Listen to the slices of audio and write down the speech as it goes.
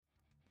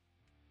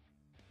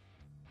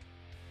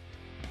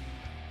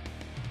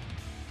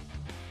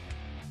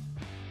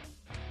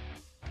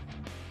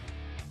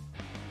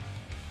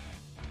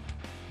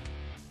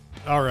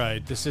All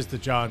right, this is the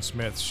John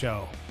Smith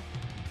Show.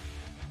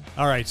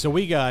 All right, so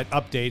we got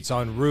updates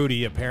on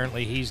Rudy.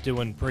 Apparently he's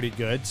doing pretty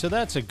good, so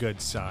that's a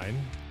good sign.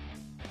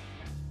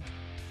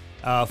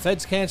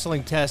 Feds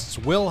canceling tests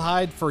will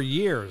hide for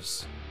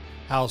years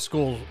how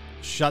school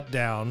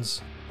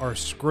shutdowns are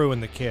screwing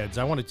the kids.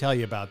 I want to tell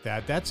you about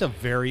that. That's a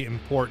very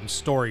important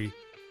story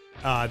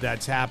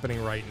that's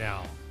happening right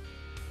now.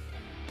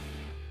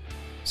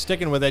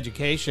 Sticking with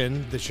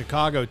education, the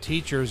Chicago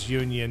Teachers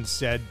Union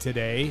said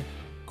today,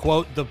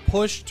 quote, the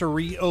push to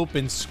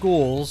reopen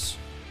schools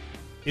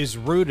is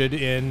rooted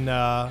in,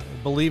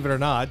 believe it or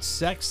not,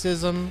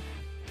 sexism,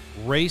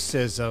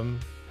 racism,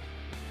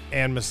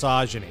 and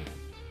misogyny.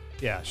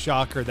 Yeah,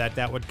 shocker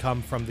that would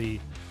come from the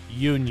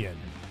union.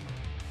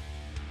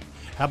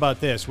 How about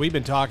this? We've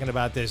been talking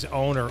about this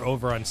owner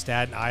over on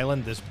Staten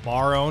Island, this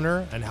bar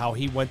owner, and how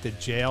he went to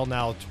jail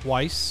now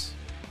twice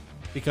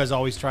because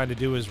all he's trying to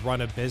do is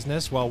run a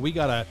business. Well, we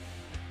got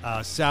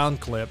a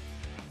sound clip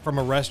from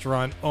a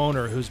restaurant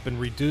owner who's been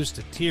reduced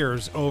to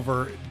tears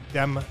over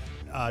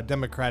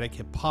democratic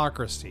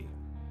hypocrisy.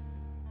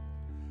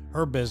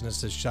 Her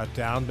business is shut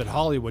down, but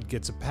Hollywood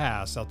gets a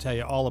pass. I'll tell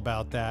you all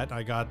about that.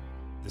 I got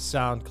the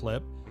sound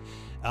clip.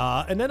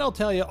 And then I'll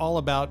tell you all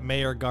about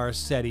Mayor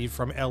Garcetti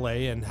from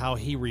LA and how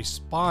he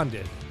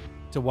responded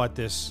to what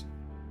this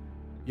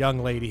young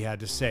lady had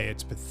to say.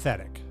 It's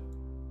pathetic.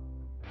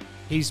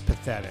 He's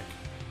pathetic.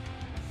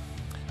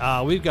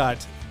 We've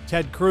got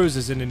Ted Cruz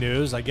is in the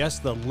news. I guess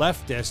the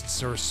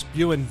leftists are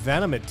spewing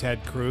venom at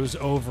Ted Cruz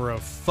over a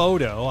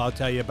photo. I'll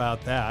tell you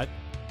about that.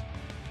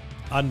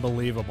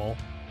 Unbelievable.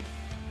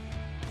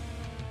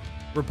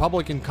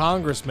 Republican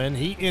congressman,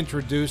 he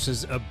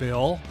introduces a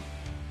bill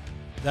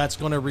that's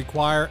going to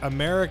require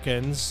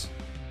Americans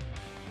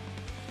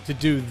to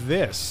do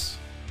this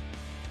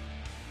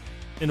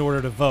in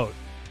order to vote.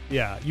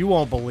 Yeah, you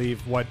won't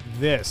believe what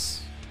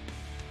this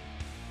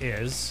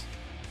is.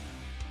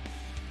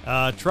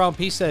 Trump,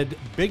 he said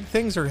big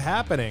things are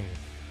happening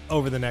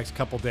over the next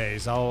couple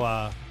days.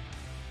 I'll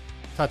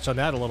touch on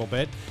that a little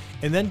bit.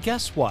 And then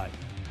guess what?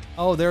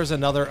 Oh, there's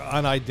another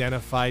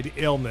unidentified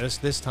illness.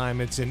 This time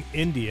it's in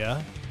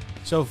India.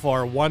 So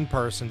far, one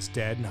person's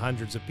dead and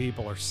hundreds of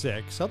people are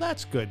sick. So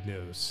that's good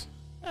news.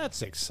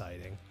 That's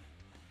exciting.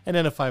 And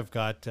then if I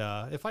got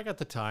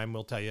the time,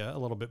 we'll tell you a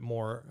little bit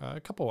more, a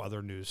couple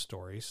other news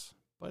stories.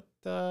 But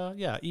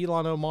yeah,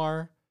 Ilhan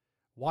Omar,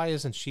 why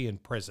isn't she in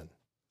prison?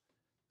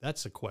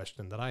 That's a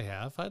question that I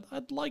have.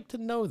 I'd like to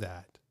know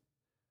that.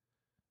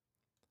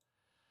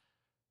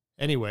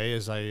 Anyway,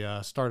 as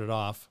I started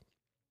off,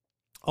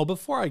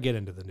 before I get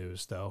into the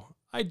news, though,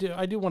 I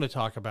do want to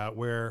talk about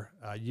where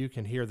you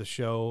can hear the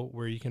show,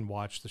 where you can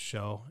watch the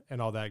show,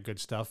 and all that good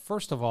stuff.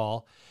 First of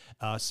all,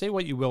 Say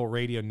What You Will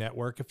Radio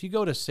Network. If you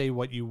go to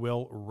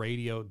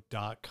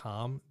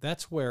saywhatyouvillradio.com,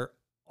 that's where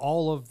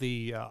all of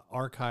the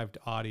archived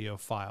audio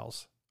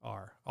files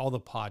are, all the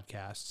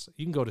podcasts.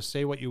 You can go to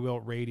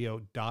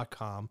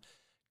saywhatyouvillradio.com,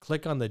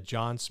 click on the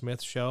John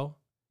Smith Show,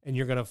 and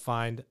you're going to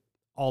find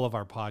all of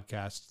our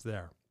podcasts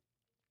there.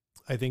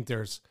 I think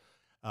there's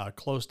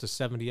close to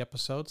 70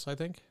 episodes, I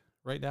think,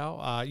 right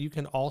now. You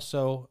can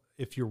also,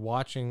 if you're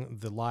watching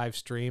the live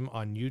stream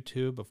on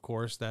YouTube, of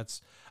course,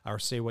 that's our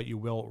Say What You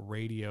Will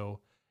Radio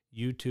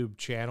YouTube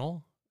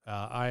channel.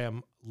 I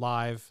am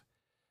live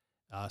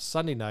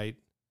Sunday night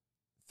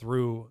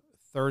through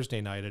Thursday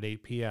night at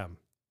 8 p.m.,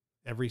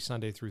 every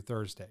Sunday through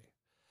Thursday.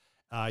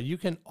 You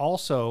can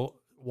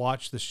also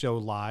watch the show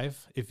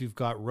live if you've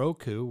got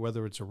Roku,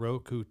 whether it's a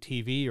Roku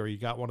TV or you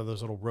got one of those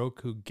little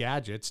Roku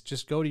gadgets.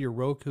 Just go to your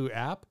Roku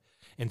app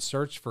and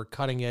search for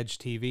Cutting Edge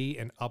TV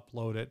and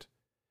upload it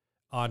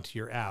onto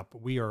your app.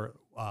 We are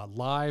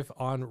live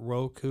on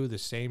Roku the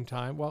same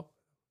time we're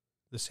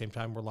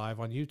live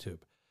on YouTube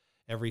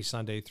every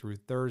Sunday through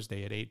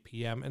Thursday at 8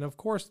 p.m. And of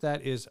course,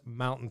 that is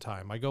Mountain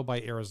Time. I go by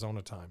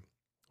Arizona time.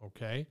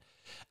 Okay.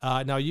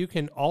 Now you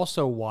can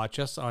also watch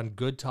us on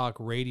Good Talk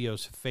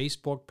Radio's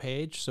Facebook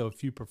page. So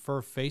if you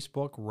prefer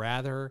Facebook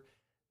rather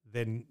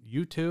than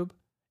YouTube,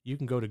 you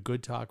can go to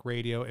Good Talk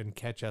Radio and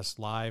catch us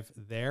live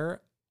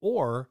there.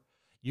 Or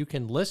you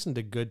can listen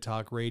to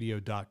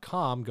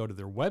goodtalkradio.com, go to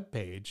their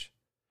webpage,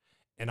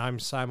 and I'm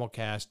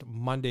simulcast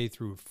Monday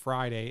through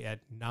Friday at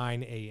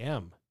 9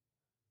 a.m.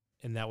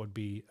 And that would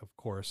be, of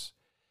course,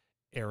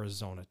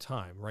 Arizona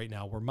time. Right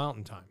now, we're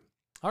Mountain Time.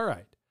 All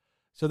right.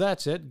 So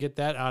that's it. Get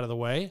that out of the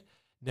way.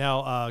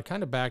 Now,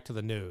 kind of back to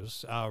the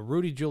news.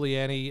 Rudy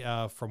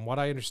Giuliani, from what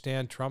I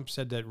understand, Trump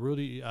said that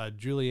Rudy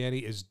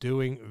Giuliani is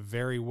doing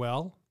very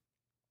well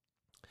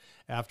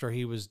after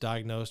he was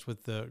diagnosed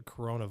with the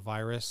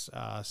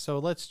coronavirus. So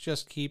let's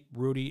just keep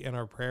Rudy in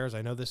our prayers.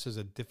 I know this is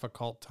a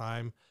difficult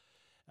time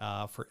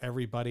for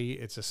everybody.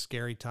 It's a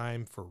scary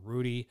time for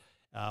Rudy,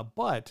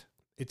 but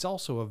it's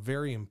also a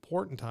very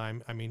important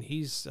time. I mean,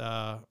 he's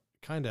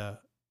kind of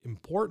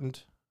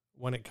important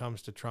when it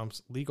comes to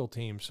Trump's legal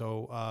team.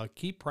 So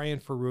keep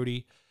praying for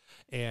Rudy,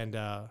 and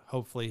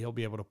hopefully he'll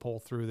be able to pull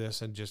through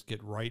this and just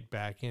get right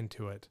back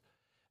into it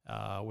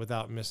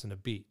without missing a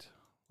beat.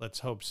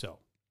 Let's hope so.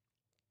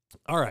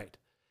 All right.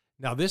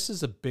 Now, this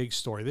is a big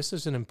story. This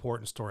is an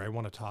important story I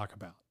want to talk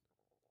about.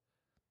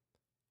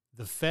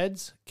 The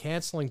feds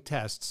canceling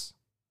tests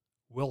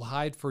will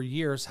hide for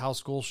years how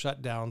school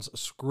shutdowns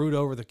screwed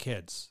over the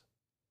kids.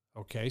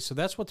 Okay, so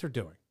that's what they're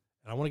doing.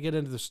 And I want to get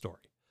into the story.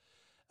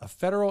 A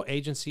federal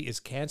agency is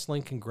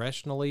canceling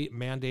congressionally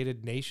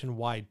mandated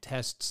nationwide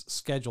tests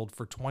scheduled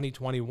for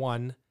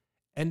 2021,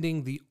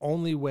 ending the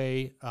only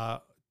way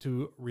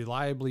to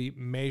reliably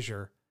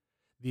measure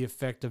the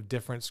effect of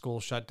different school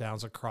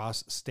shutdowns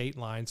across state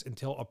lines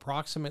until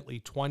approximately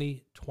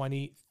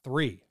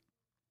 2023.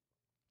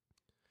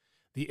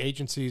 The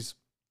agency's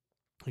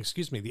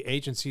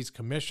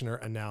commissioner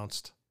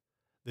announced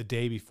the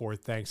day before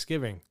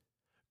Thanksgiving,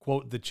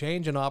 quote, "The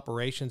change in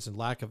operations and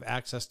lack of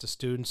access to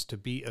students to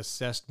be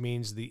assessed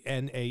means the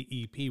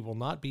NAEP will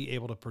not be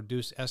able to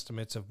produce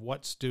estimates of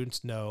what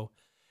students know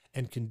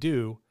and can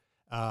do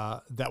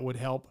that would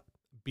help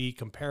be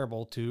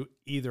comparable to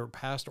either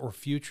past or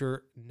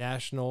future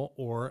national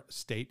or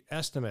state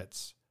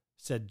estimates,"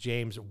 said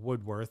James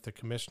Woodworth, the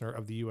commissioner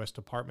of the U.S.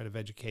 Department of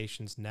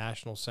Education's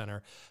National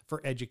Center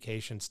for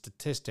Education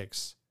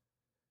Statistics,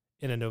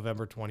 in a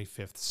November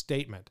 25th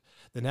statement.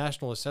 The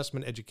National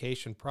Assessment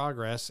Education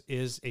Progress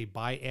is a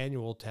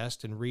biannual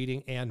test in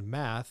reading and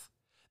math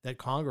that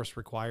Congress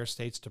requires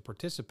states to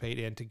participate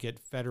in to get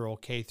federal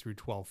K through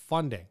 12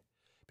 funding.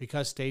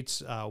 Because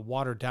states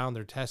water down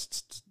their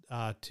tests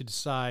to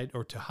decide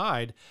or to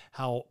hide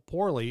how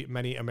poorly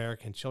many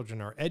American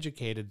children are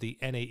educated, the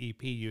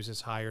NAEP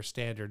uses higher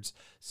standards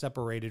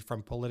separated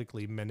from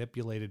politically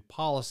manipulated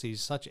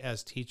policies such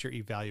as teacher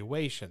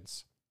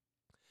evaluations.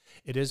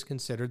 It is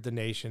considered the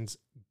nation's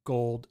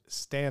gold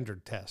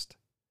standard test.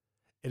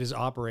 It has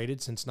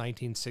operated since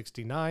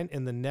 1969,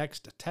 and the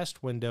next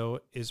test window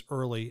is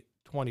early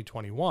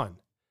 2021.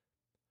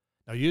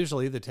 Now,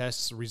 usually the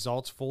test's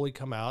results fully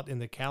come out in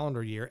the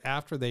calendar year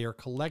after they are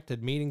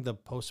collected, meaning the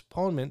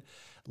postponement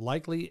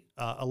likely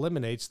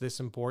eliminates this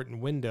important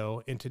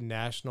window into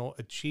national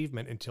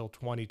achievement until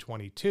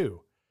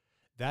 2022.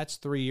 That's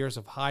 3 years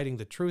of hiding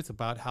the truth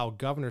about how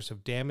governors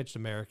have damaged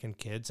American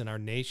kids and our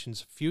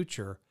nation's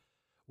future,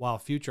 while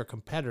future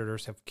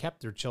competitors have kept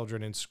their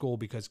children in school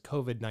because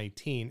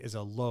COVID-19 is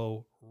a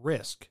low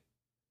risk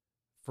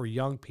for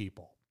young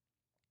people.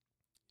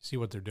 See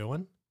what they're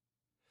doing?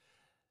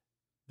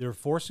 They're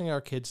forcing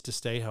our kids to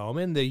stay home,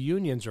 and the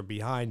unions are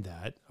behind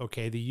that.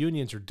 Okay, the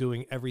unions are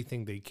doing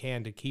everything they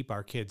can to keep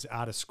our kids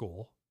out of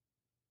school.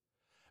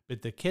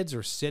 But the kids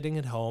are sitting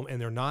at home, and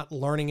they're not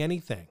learning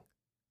anything.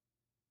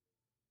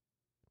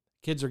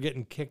 Kids are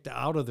getting kicked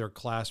out of their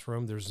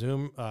classroom, their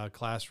Zoom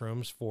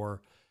classrooms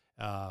for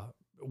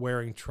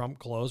wearing Trump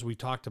clothes. We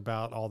talked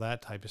about all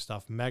that type of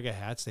stuff. Mega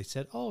hats. They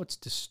said, oh, it's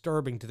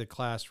disturbing to the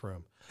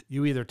classroom.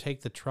 You either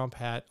take the Trump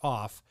hat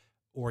off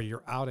or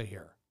you're out of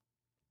here.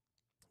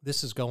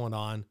 This is going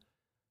on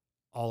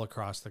all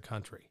across the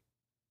country.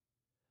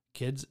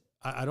 Kids,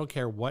 I don't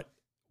care what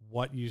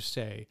you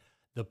say,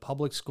 the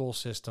public school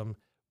system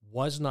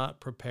was not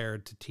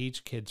prepared to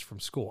teach kids from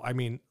school. I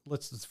mean,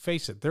 let's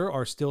face it, there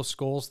are still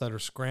schools that are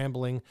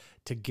scrambling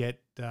to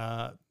get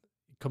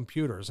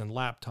computers and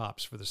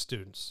laptops for the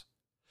students.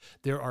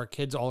 There are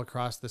kids all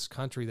across this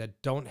country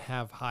that don't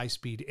have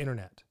high-speed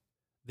internet.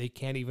 They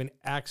can't even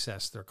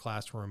access their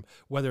classroom,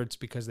 whether it's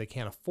because they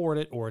can't afford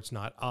it or it's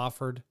not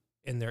offered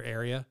in their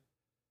area.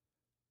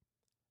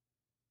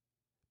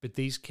 But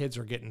these kids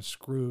are getting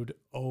screwed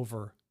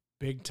over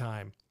big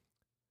time.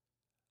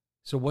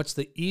 So what's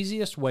the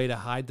easiest way to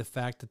hide the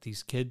fact that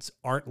these kids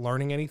aren't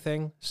learning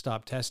anything?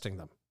 Stop testing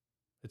them.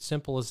 It's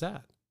simple as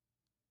that.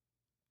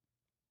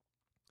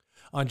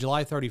 On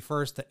July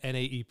 31st, the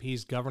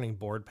NAEP's governing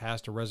board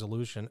passed a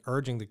resolution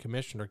urging the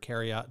commissioner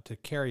to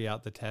carry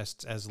out the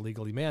tests as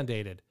legally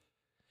mandated.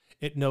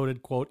 It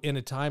noted, quote, "In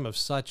a time of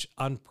such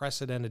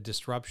unprecedented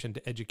disruption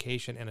to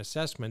education and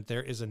assessment,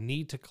 there is a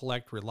need to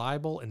collect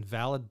reliable and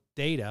valid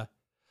data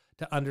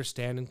to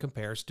understand and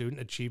compare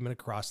student achievement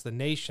across the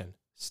nation,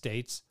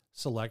 states,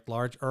 select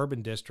large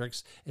urban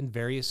districts, and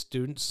various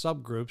student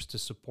subgroups to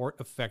support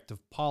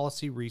effective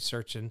policy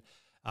research and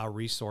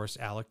resource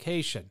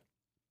allocation."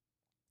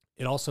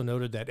 It also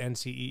noted that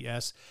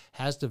NCES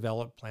has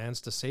developed plans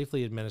to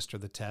safely administer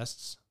the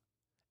tests,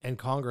 and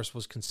Congress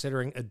was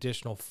considering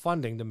additional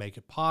funding to make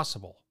it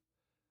possible.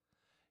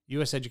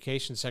 U.S.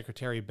 Education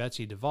Secretary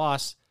Betsy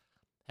DeVos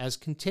has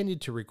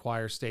continued to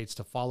require states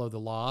to follow the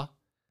law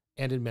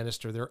and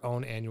administer their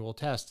own annual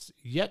tests.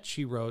 Yet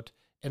she wrote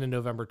in a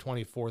November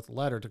 24th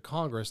letter to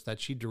Congress that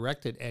she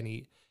directed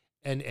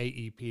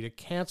NAEP to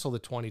cancel the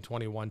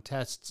 2021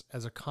 tests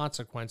as a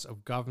consequence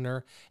of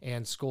governor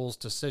and schools'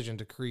 decision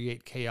to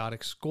create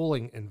chaotic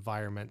schooling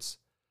environments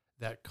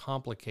that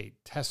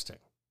complicate testing.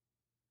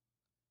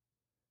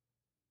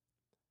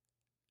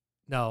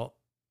 Now,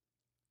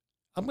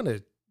 I'm going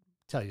to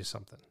tell you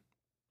something,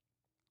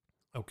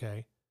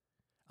 okay?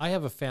 I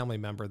have a family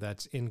member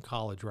that's in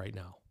college right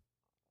now,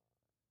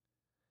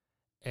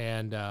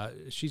 and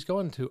she's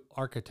going to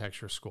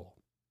architecture school.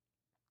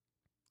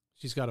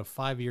 She's got a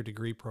 5-year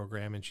degree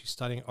program, and she's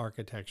studying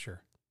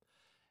architecture.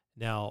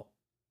 Now,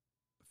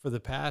 for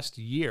the past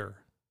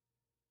year,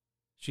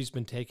 she's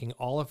been taking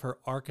all of her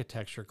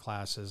architecture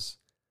classes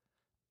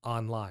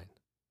online.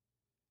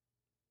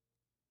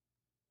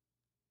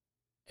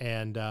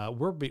 And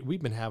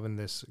we've been having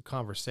this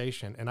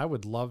conversation, and I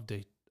would love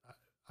to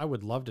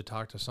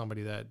talk to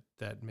somebody that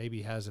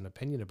maybe has an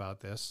opinion about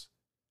this.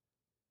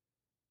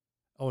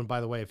 Oh, and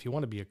by the way, if you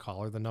want to be a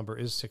caller, the number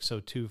is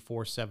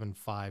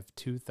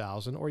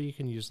 602-475-2000, or you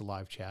can use the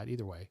live chat,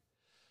 either way.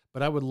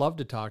 But I would love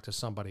to talk to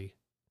somebody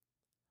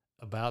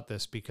about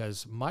this,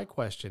 because my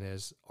question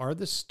is, are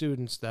the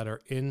students that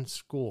are in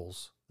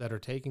schools that are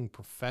taking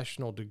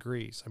professional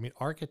degrees, I mean,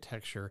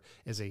 architecture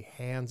is a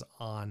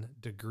hands-on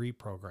degree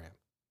program.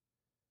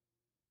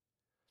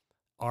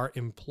 Are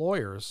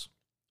employers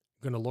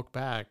going to look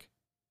back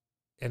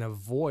and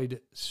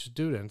avoid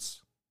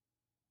students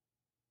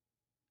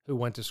who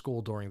went to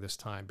school during this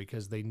time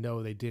because they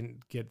know they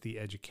didn't get the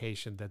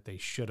education that they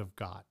should have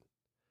got?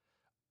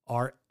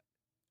 Are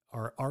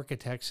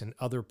architects and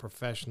other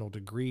professional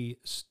degree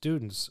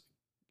students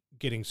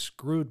getting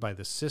screwed by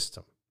the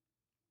system?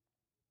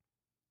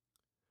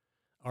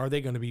 Are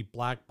they going to be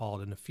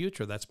blackballed in the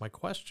future? That's my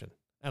question.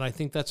 And I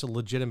think that's a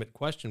legitimate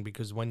question,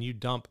 because when you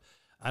dump,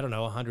 I don't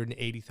know,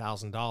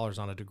 $180,000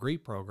 on a degree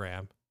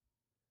program,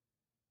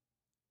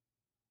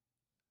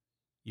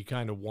 you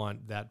kind of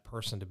want that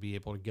person to be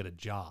able to get a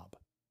job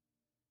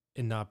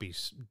and not be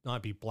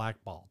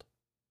blackballed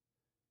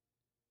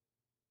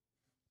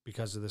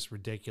because of this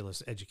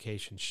ridiculous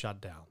education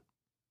shutdown.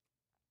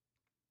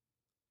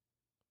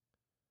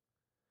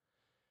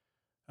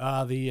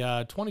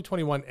 The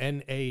 2021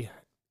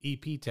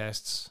 NAEP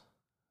tests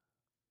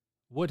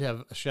would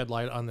have shed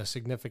light on the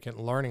significant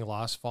learning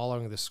loss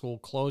following the school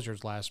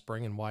closures last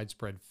spring and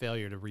widespread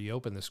failure to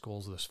reopen the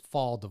schools this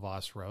fall,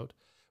 DeVos wrote.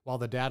 While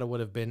the data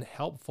would have been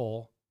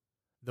helpful,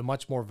 the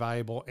much more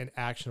valuable and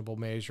actionable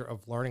measure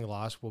of learning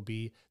loss will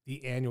be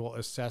the annual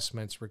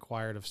assessments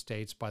required of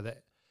states by the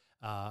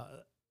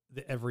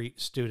Every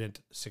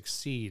Student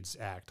Succeeds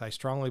Act. I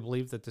strongly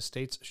believe that the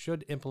states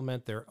should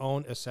implement their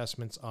own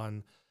assessments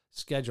on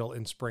schedule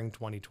in spring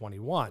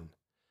 2021.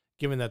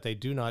 Given that they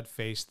do not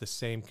face the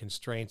same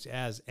constraints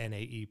as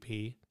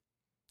NAEP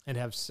and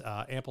have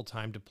ample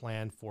time to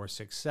plan for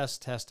success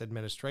test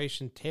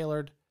administration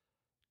tailored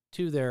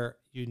to their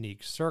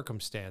unique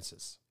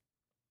circumstances.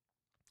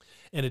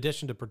 In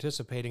addition to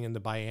participating in the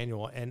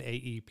biannual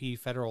NAEP,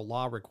 federal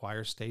law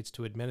requires states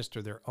to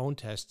administer their own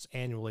tests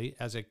annually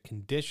as a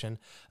condition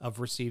of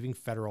receiving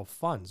federal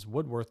funds.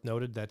 Woodworth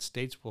noted that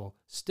states will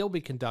still be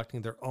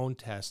conducting their own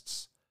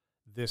tests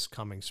this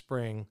coming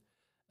spring,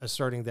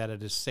 asserting that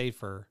it is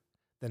safer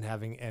than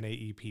having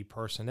NAEP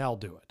personnel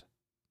do it.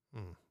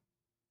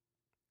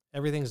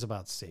 Everything's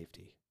about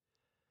safety.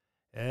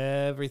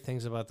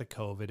 Everything's about the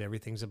COVID.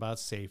 Everything's about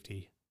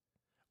safety.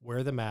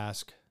 Wear the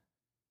mask.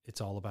 It's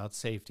all about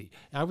safety.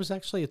 I was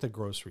actually at the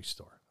grocery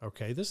store.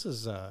 Okay, this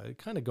is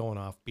kind of going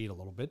off beat a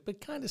little bit, but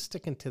kind of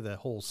sticking to the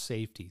whole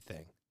safety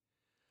thing.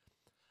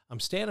 I'm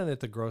standing at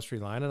the grocery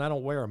line, and I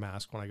don't wear a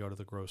mask when I go to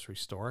the grocery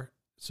store.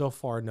 So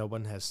far, no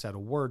one has said a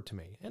word to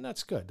me, and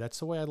that's good. That's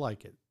the way I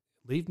like it.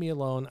 Leave me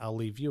alone, I'll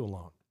leave you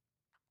alone.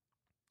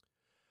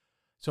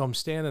 So I'm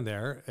standing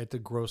there at the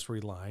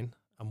grocery line.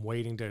 I'm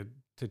waiting to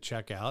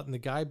check out, and the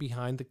guy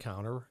behind the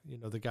counter,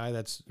 the guy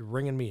that's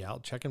ringing me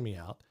out, checking me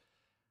out,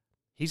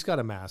 he's got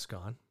a mask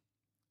on.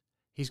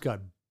 He's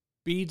got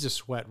beads of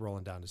sweat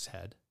rolling down his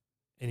head,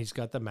 and he's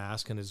got the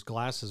mask, and his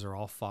glasses are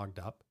all fogged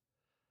up.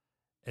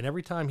 And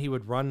every time he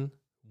would run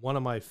one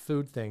of my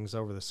food things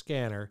over the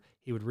scanner,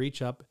 he would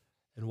reach up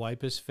and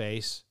wipe his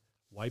face,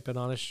 wipe it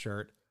on his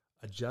shirt,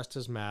 adjust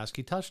his mask.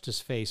 He touched his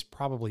face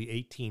probably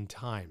 18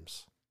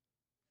 times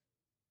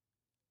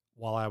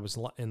while I was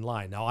in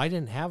line. Now, I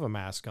didn't have a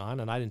mask on,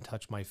 and I didn't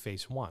touch my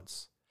face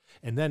once.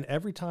 And then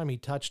every time he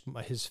touched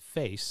his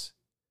face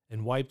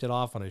and wiped it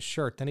off on his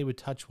shirt, then he would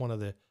touch one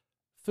of the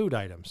food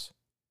items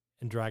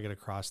and drag it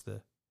across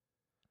the...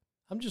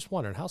 I'm just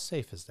wondering, how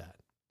safe is that?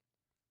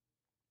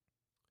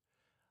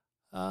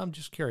 I'm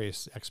just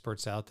curious,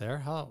 experts out there,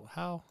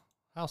 how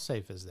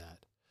safe is that?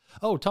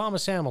 Oh,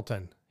 Thomas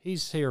Hamilton.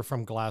 He's here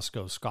from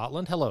Glasgow,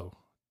 Scotland. Hello,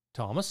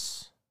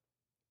 Thomas.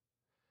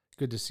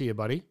 Good to see you,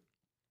 buddy.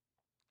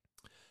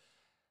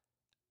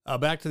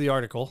 Back to the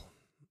article.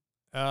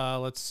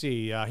 Let's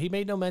see. He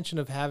made no mention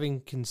of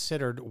having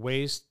considered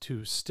ways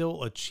to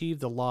still achieve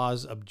the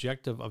law's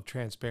objective of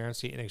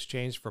transparency in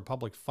exchange for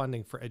public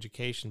funding for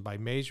education by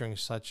measuring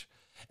such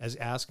as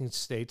asking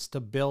states to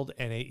build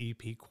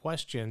NAEP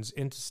questions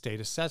into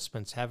state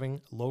assessments,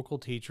 having local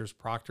teachers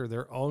proctor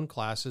their own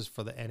classes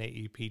for the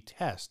NAEP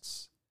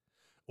tests,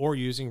 or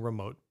using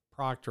remote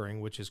proctoring,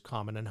 which is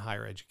common in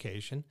higher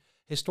education.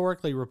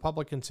 Historically,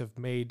 Republicans have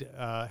made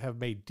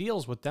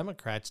deals with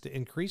Democrats to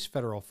increase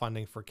federal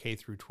funding for K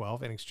through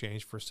 12 in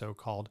exchange for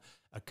so-called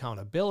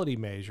accountability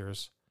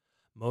measures,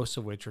 most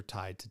of which are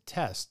tied to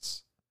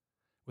tests.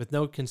 With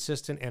no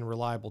consistent and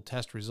reliable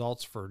test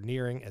results for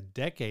nearing a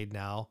decade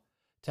now,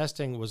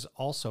 testing was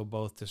also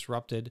both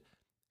disrupted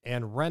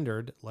and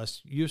rendered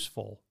less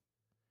useful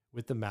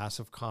with the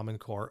massive Common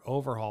Core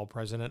overhaul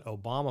President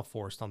Obama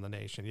forced on the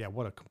nation. Yeah,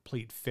 what a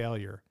complete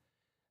failure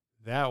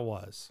that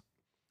was.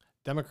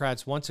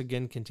 Democrats once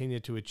again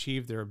continue to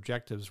achieve their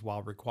objectives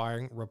while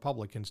requiring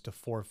Republicans to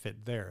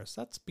forfeit theirs.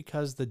 That's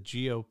because the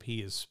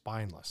GOP is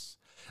spineless.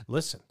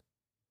 Listen,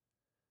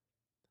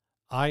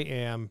 I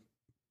am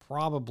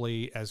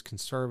probably as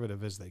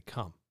conservative as they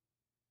come.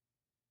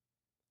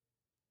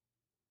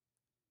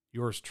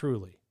 Yours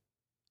truly.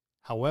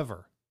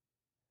 However,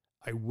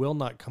 I will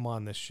not come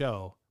on this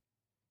show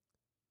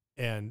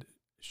and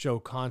show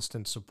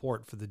constant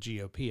support for the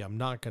GOP. I'm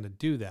not going to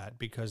do that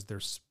because they're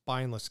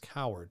spineless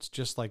cowards,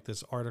 just like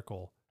this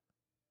article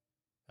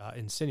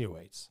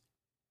insinuates.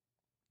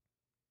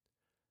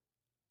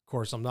 Of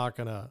course, I'm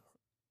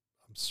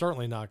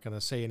certainly not going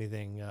to say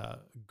anything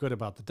good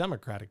about the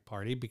Democratic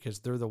Party because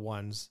they're the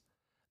ones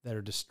that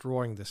are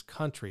destroying this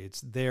country.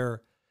 It's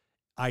their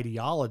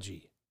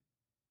ideology.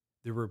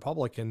 The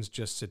Republicans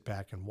just sit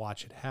back and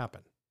watch it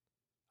happen.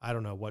 I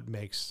don't know what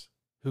makes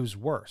who's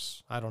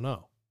worse. I don't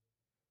know.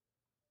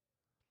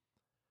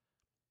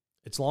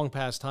 It's long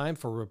past time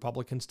for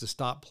Republicans to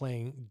stop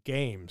playing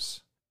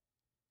games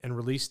and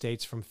release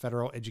states from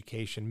federal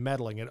education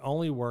meddling. It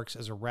only works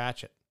as a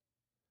ratchet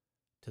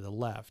to the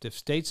left. If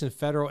states and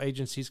federal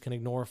agencies can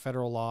ignore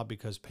federal law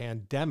because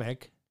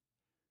pandemic,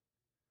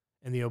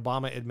 and the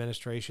Obama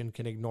administration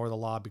can ignore the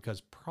law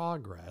because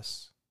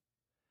progress,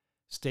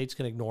 states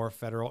can ignore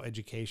federal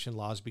education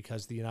laws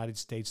because the United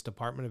States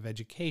Department of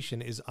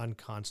Education is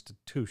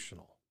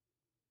unconstitutional.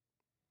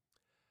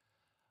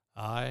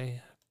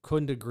 I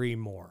couldn't agree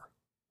more.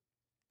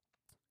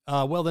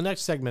 Well, the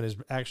next segment is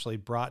actually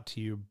brought to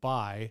you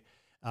by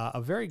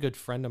a very good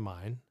friend of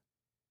mine,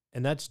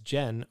 and that's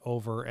Jen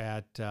over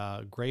at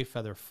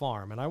Greyfeather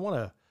Farm. And I want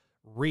to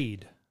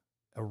read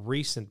a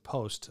recent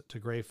post to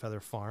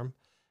Greyfeather Farm.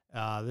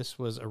 This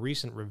was a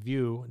recent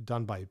review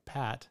done by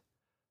Pat.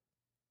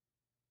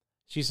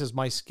 She says,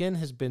 my skin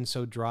has been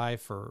so dry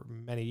for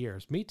many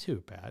years. Me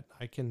too, Pat.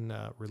 I can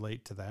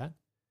relate to that.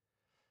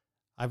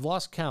 I've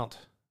lost count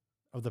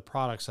of the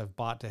products I've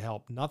bought to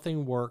help.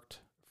 Nothing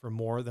worked for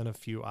more than a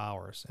few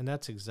hours. And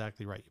that's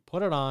exactly right. You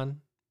put it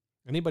on.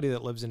 Anybody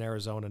that lives in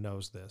Arizona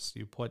knows this.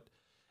 You put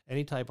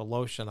any type of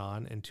lotion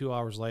on, and 2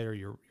 hours later,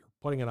 you're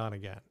putting it on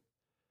again.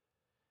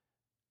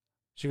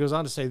 She goes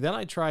on to say, then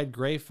I tried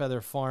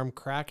Greyfeather Farm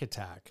Crack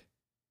Attack.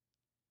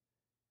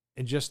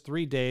 In just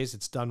 3 days,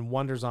 it's done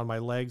wonders on my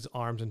legs,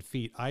 arms, and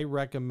feet. I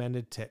recommend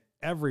it to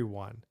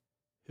everyone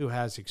who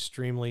has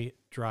extremely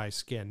dry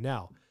skin.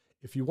 Now,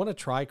 if you want to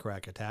try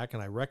Crack Attack,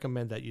 and I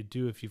recommend that you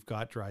do if you've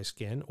got dry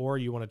skin, or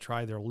you want to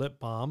try their lip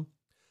balm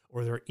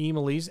or their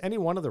Emily's, any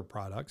one of their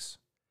products,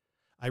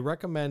 I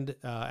recommend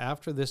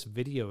after this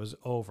video is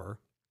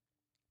over,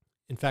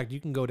 in fact, you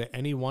can go to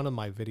any one of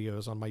my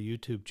videos on my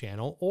YouTube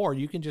channel, or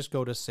you can just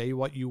go to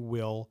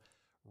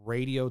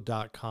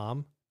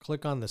saywhatyouvillradio.com,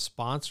 click on the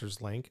sponsors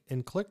link,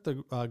 and click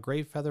the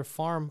Greyfeather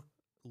Farm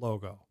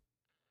logo.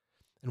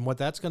 And what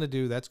that's going to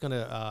do, that's going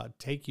to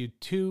take you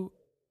to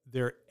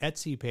their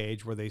Etsy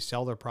page where they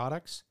sell their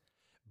products.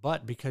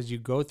 But because you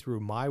go through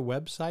my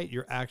website,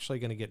 you're actually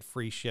going to get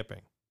free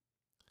shipping.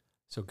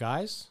 So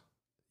guys,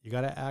 you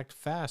got to act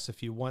fast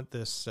if you want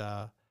this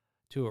to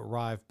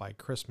arrive by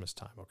Christmas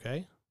time,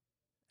 okay?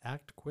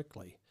 Act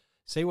quickly.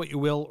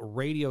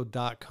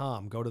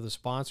 SayWhatYouWillRadio.com. Go to the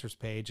sponsors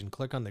page and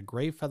click on the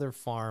Greyfeather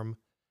Farm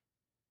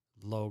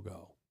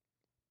logo.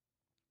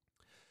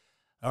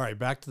 All right,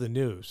 back to the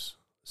news.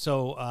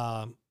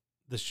 So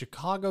the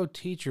Chicago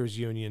Teachers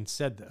Union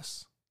said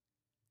this.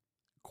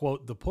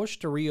 Quote, the push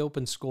to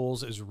reopen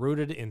schools is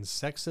rooted in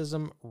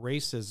sexism,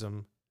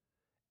 racism,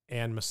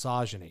 and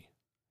misogyny.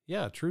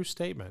 Yeah, true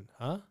statement,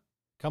 huh?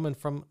 Coming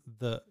from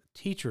the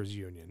Teachers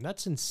Union.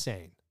 That's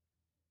insane.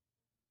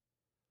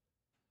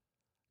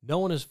 No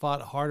one has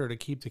fought harder to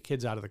keep the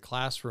kids out of the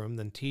classroom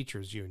than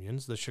teachers'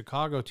 unions. The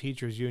Chicago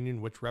Teachers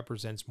Union, which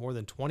represents more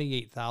than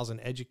 28,000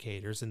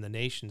 educators in the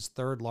nation's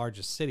third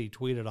largest city,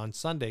 tweeted on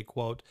Sunday,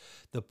 quote,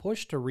 the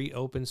push to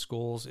reopen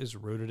schools is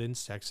rooted in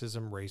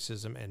sexism,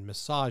 racism, and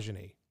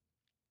misogyny.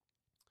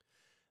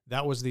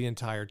 That was the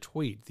entire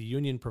tweet. The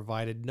union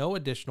provided no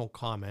additional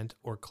comment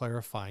or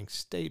clarifying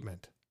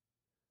statement.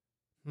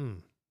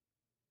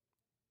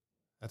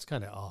 That's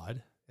kind of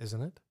odd,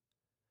 isn't it?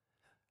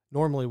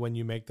 Normally, when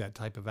you make that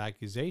type of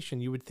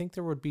accusation, you would think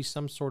there would be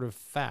some sort of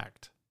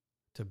fact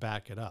to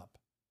back it up.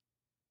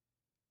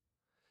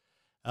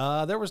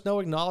 There was no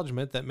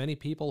acknowledgement that many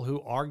people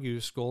who argue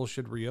schools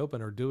should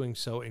reopen are doing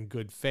so in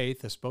good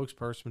faith. A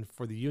spokesperson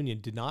for the union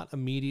did not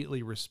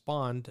immediately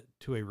respond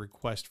to a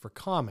request for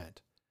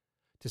comment.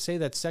 To say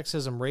that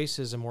sexism,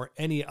 racism, or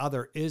any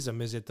other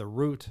ism is at the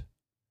root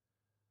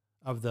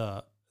of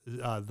the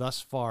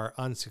thus far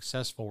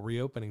unsuccessful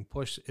reopening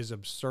push is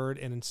absurd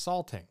and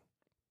insulting.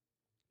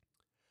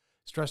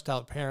 Stressed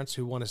out parents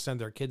who want to send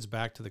their kids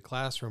back to the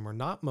classroom are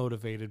not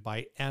motivated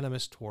by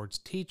animus towards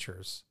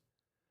teachers,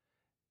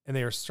 and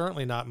they are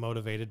certainly not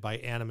motivated by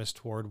animus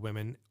toward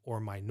women or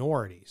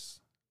minorities.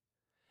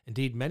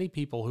 Indeed, many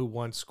people who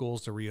want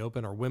schools to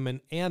reopen are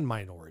women and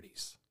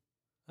minorities.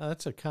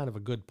 That's a kind of a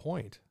good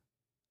point.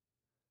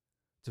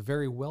 It's a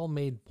very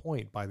well-made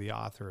point by the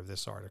author of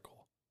this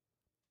article.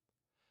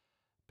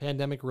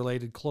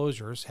 Pandemic-related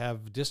closures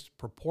have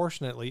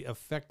disproportionately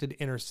affected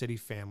inner-city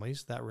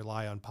families that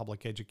rely on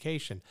public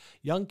education.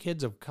 Young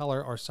kids of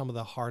color are some of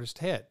the hardest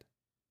hit.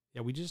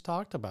 Yeah, we just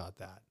talked about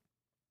that.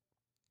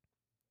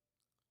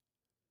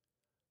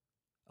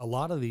 A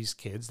lot of these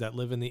kids that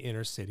live in the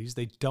inner cities,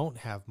 they don't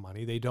have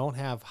money. They don't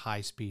have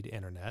high-speed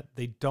internet.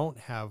 They don't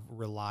have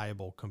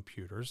reliable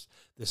computers.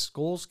 The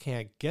schools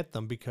can't get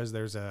them because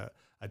there's a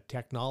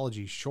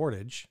technology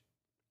shortage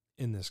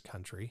in this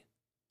country.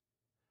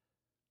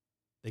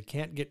 They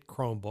can't get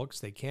Chromebooks.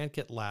 They can't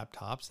get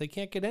laptops. They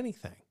can't get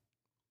anything.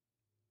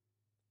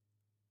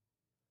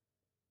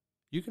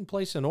 You can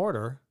place an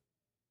order,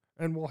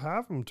 and we'll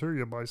have them to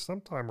you by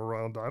sometime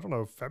around, I don't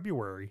know,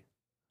 February.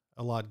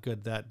 A lot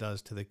good that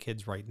does to the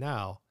kids right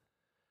now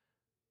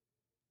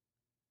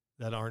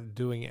that aren't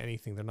doing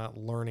anything. They're not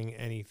learning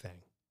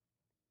anything.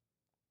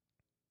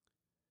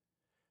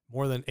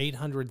 More than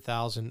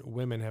 800,000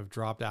 women have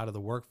dropped out of the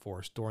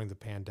workforce during the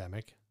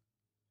pandemic,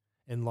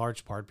 in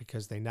large part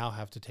because they now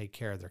have to take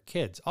care of their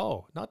kids.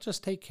 Oh, not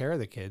just take care of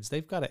the kids,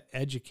 they've got to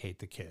educate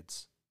the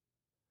kids.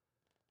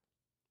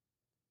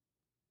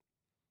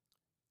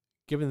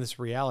 Given this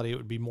reality, it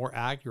would be more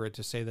accurate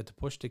to say that the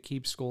push to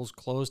keep schools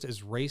closed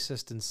is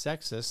racist and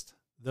sexist,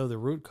 though the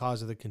root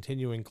cause of the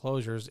continuing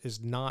closures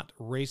is not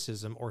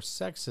racism or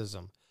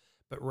sexism,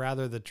 but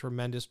rather the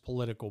tremendous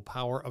political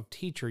power of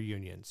teacher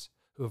unions,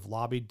 who have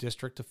lobbied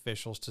district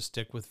officials to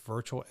stick with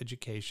virtual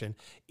education,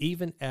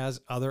 even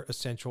as other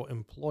essential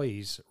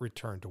employees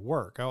return to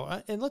work.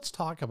 Oh, and let's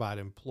talk about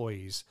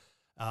employees,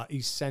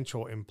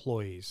 essential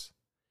employees,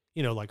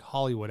 like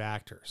Hollywood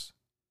actors.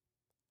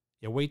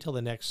 Yeah, wait till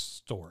the next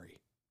story.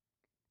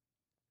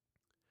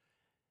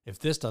 If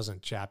this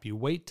doesn't chap you,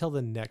 wait till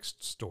the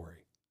next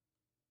story.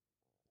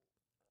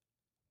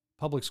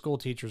 Public school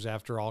teachers,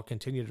 after all,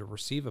 continue to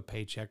receive a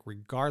paycheck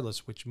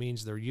regardless, which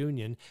means their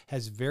union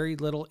has very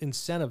little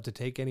incentive to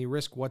take any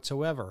risk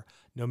whatsoever,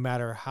 no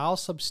matter how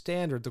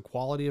substandard the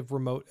quality of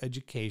remote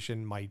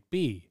education might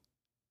be.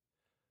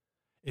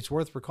 It's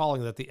worth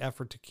recalling that the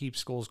effort to keep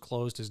schools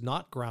closed is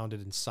not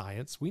grounded in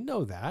science. We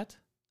know that.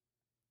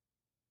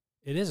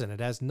 It isn't. It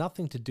has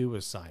nothing to do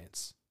with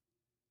science.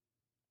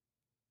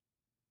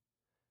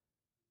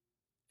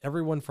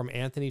 Everyone from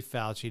Anthony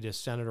Fauci to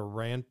Senator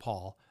Rand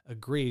Paul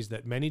agrees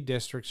that many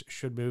districts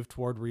should move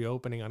toward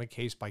reopening on a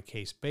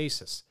case-by-case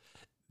basis.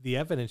 The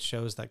evidence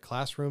shows that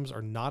classrooms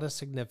are not a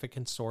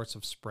significant source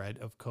of spread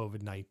of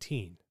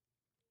COVID-19.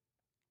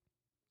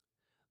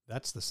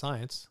 That's the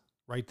science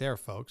right there,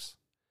 folks.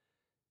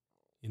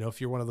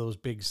 If you're one of those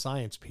big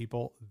science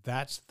people,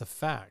 that's the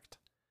fact.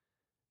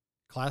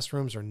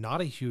 Classrooms are not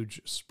a huge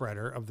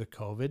spreader of the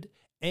COVID,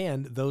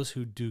 and those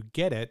who do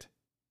get it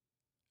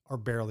are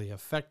barely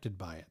affected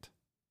by it.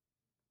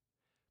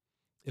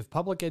 If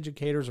public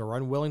educators are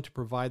unwilling to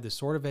provide the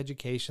sort of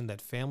education that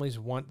families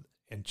want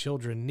and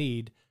children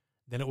need,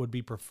 then it would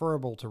be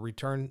preferable to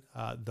return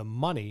the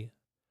money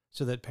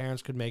so that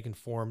parents could make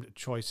informed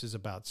choices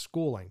about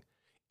schooling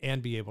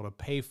and be able to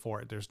pay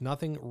for it. There's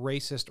nothing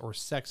racist or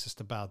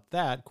sexist about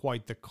that,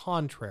 quite the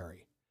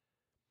contrary.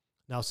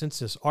 Now, since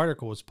this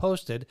article was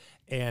posted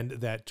and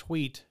that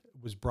tweet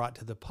was brought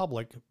to the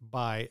public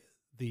by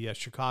the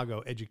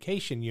Chicago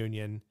Education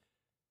Union,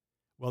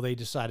 well, they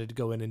decided to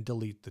go in and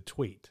delete the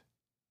tweet.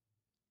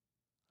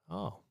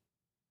 Oh,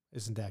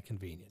 isn't that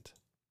convenient?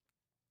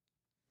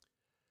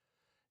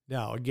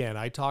 Now, again,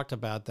 I talked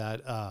about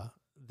that,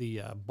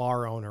 the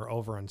bar owner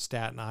over on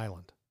Staten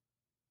Island,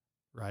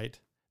 right?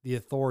 The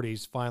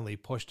authorities finally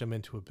pushed him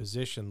into a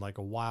position like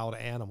a wild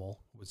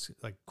animal, was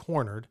like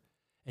cornered,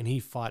 and he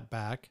fought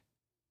back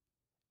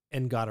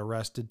and got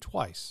arrested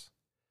twice.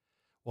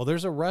 Well,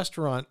 there's a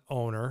restaurant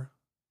owner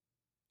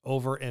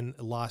over in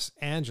Los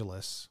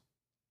Angeles,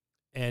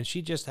 and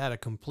she just had a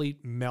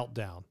complete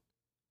meltdown.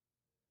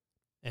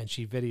 And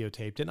she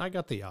videotaped it, and I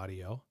got the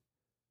audio.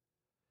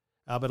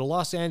 But a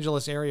Los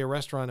Angeles area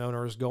restaurant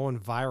owner is going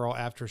viral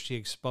after she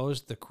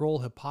exposed the cruel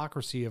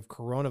hypocrisy of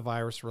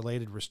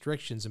coronavirus-related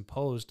restrictions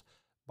imposed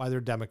by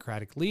their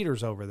Democratic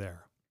leaders over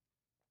there.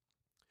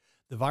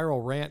 The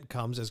viral rant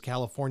comes as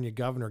California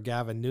Governor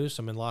Gavin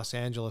Newsom and Los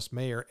Angeles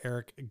Mayor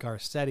Eric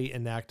Garcetti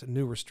enact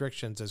new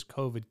restrictions as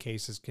COVID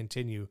cases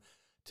continue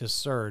to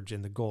surge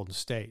in the Golden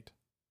State.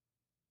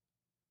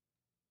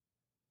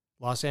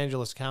 Los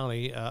Angeles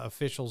County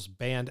officials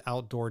banned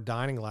outdoor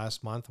dining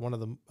last month, one of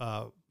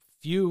the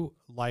few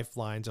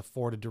lifelines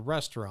afforded to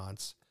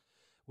restaurants,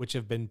 which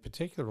have been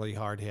particularly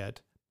hard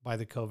hit by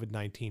the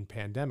COVID-19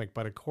 pandemic.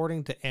 But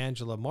according to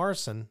Angela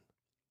Marson,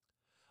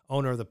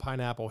 owner of the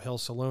Pineapple Hill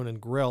Saloon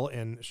and Grill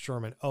in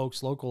Sherman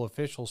Oaks, local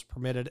officials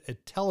permitted a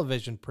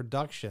television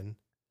production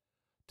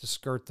to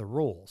skirt the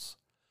rules.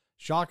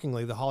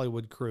 Shockingly, the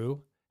Hollywood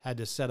crew had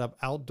to set up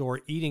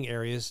outdoor eating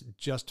areas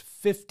just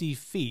 50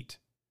 feet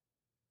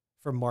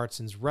from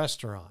Martson's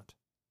restaurant.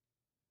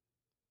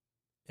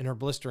 In her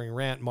blistering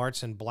rant,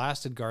 Martson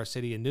blasted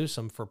Garcetti and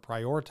Newsom for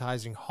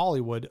prioritizing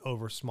Hollywood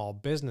over small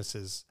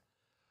businesses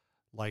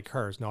like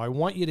hers. Now, I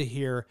want you to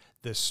hear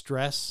the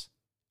stress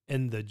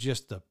and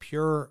the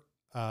pure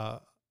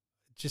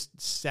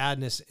just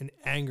sadness and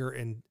anger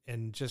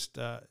and just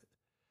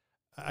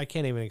I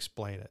can't even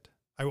explain it.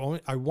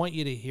 I want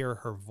you to hear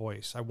her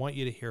voice. I want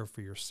you to hear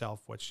for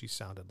yourself what she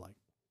sounded like.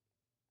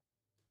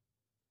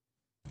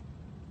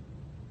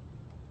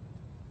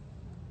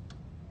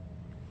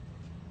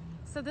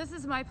 So this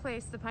is my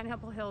place, the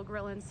Pineapple Hill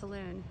Grill and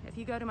Saloon. If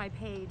you go to my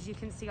page, you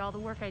can see all the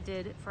work I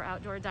did for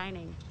outdoor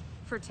dining,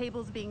 for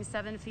tables being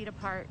 7 feet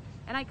apart.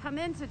 And I come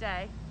in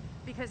today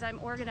because I'm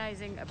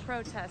organizing a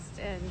protest,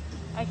 and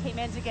I came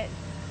in to get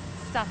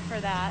stuff for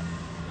that.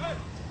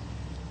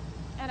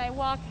 And I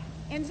walk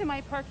into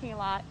my parking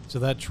lot. So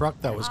that truck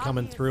that was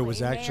coming through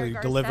was actually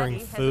delivering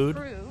food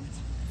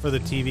for the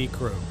TV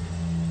crew.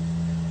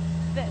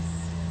 This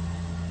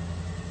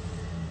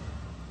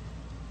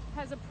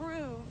has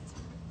approved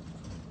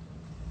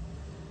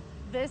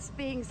this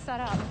being set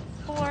up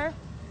for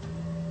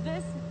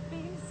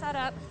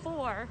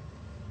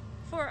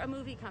a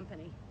movie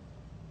company.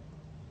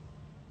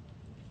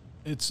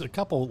 It's a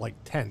couple like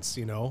tents,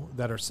 you know,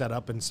 that are set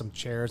up and some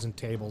chairs and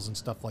tables and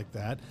stuff like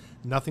that.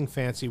 Nothing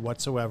fancy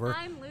whatsoever.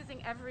 I'm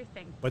losing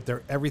everything. But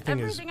everything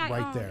is I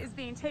right own there. Is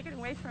being taken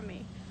away from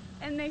me.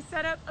 And they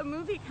set up a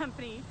movie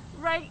company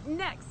right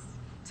next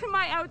to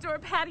my outdoor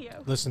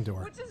patio. Listen to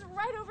her. Which is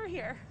right over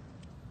here.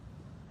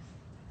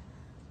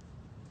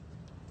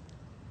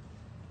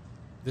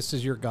 This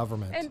is your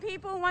government. And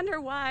people wonder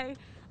why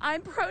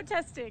I'm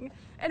protesting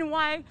and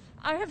why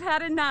I have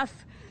had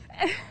enough.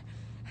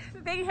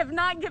 They have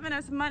not given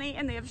us money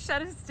and they have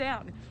shut us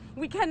down.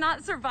 We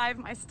cannot survive.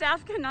 My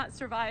staff cannot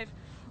survive.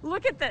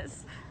 Look at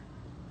this.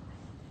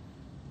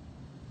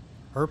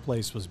 Her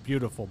place was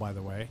beautiful, by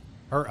the way.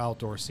 Her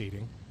outdoor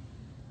seating.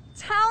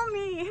 Tell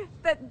me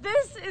that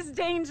this is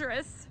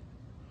dangerous,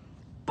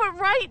 but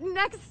right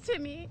next to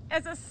me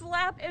as a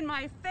slap in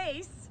my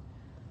face,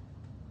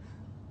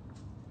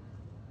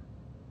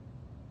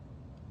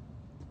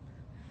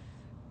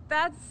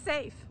 that's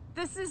safe.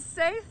 This is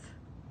safe.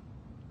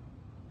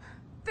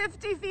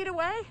 50 feet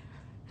away.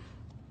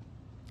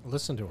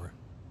 Listen to her.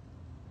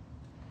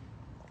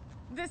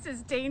 This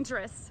is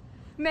dangerous.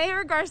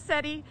 Mayor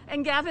Garcetti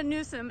and Gavin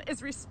Newsom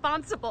is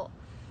responsible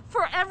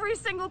for every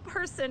single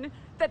person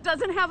that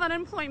doesn't have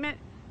unemployment,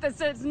 that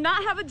does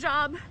not have a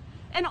job,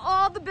 and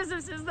all the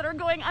businesses that are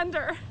going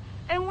under.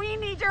 And we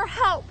need your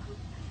help.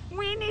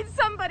 We need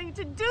somebody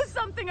to do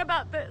something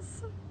about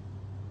this.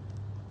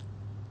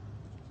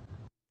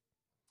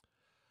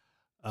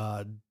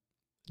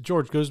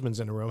 George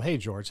Guzman's in the room. Hey,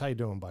 George, how you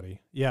doing,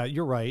 buddy? Yeah,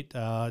 you're right,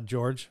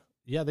 George.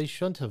 Yeah, they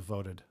shouldn't have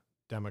voted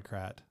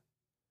Democrat.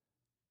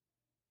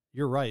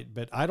 You're right,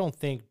 but I don't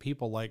think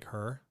people like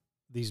her,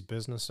 these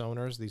business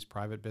owners, these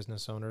private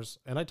business owners,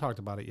 and I talked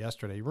about it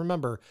yesterday. You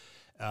remember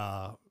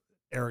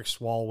Eric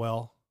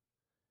Swalwell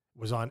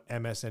was on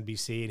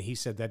MSNBC, and he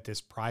said that this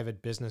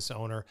private business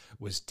owner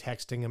was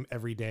texting him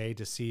every day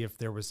to see if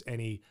there was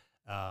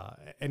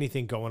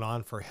anything going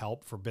on for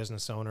help for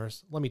business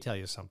owners. Let me tell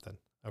you something,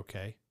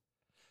 okay?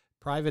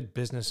 Private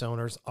business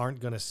owners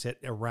aren't going to sit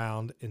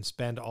around and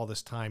spend all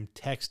this time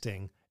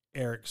texting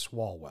Eric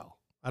Swalwell.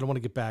 I don't want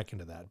to get back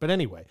into that. But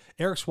anyway,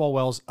 Eric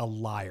Swalwell's a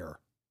liar.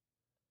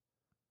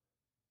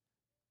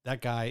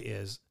 That guy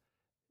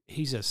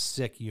he's a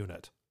sick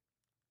unit.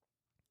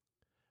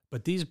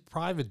 But these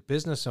private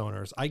business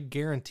owners, I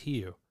guarantee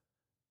you,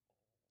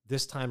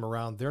 this time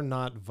around, they're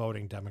not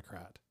voting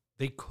Democrat.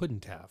 They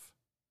couldn't have.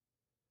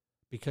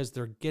 Because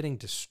they're getting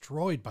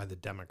destroyed by the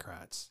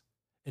Democrats.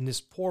 And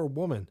this poor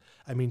woman,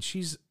 I mean,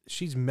 she's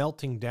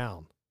melting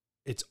down.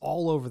 It's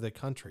all over the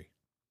country,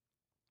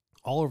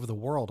 all over the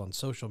world on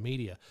social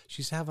media.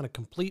 She's having a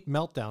complete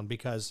meltdown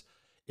because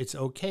it's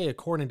okay,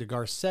 according to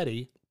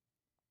Garcetti,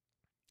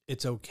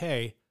 it's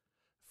okay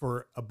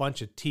for a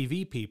bunch of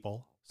TV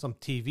people, some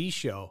TV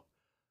show,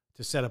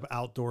 to set up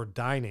outdoor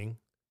dining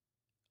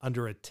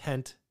under a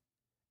tent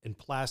and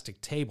plastic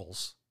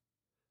tables.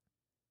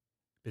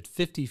 At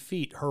 50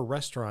 feet, her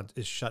restaurant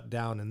is shut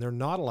down and they're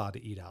not allowed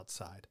to eat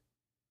outside.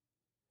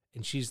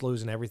 And she's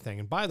losing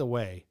everything. And by the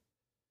way,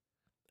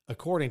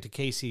 according to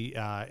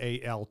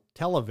KCAL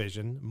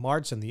Television,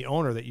 Martson, the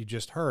owner that you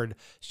just heard,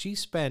 she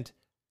spent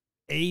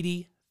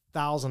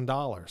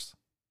 $80,000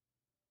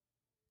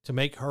 to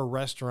make her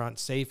restaurant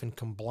safe and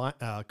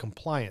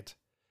compliant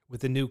with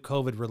the new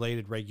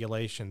COVID-related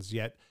regulations,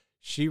 yet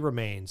she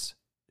remains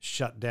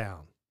shut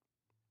down.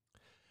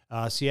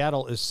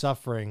 Seattle is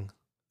suffering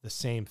the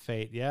same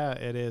fate. Yeah,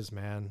 it is,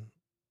 man.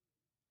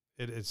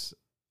 It is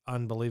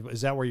unbelievable.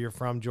 Is that where you're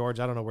from, George?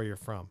 I don't know where you're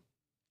from.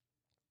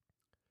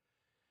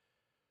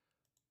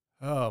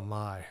 Oh,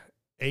 my.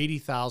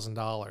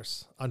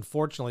 $80,000.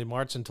 Unfortunately,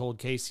 Martson told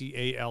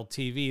KCAL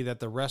TV that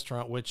the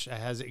restaurant, which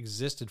has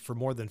existed for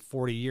more than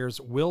 40 years,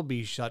 will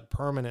be shut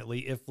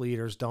permanently if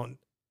leaders don't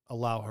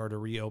allow her to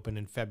reopen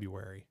in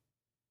February.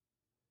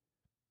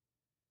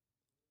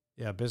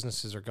 Yeah,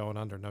 businesses are going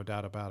under, no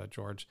doubt about it,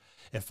 George.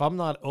 If I'm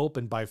not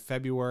open by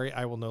February,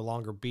 I will no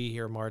longer be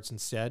here, Martson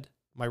said.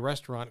 My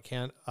restaurant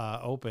can't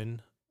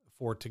open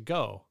for to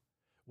go.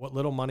 What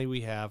little money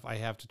we have, I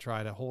have to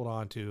try to hold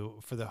on to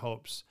for the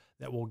hopes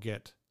that we'll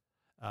get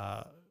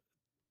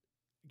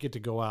get to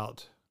go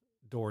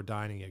outdoor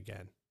dining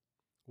again,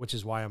 which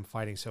is why I'm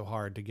fighting so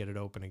hard to get it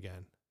open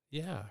again.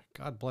 Yeah,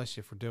 God bless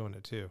you for doing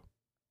it too.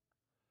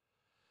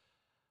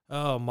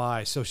 Oh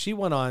my. So she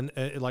went on,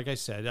 like I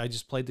said, I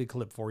just played the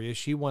clip for you.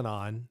 She went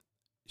on,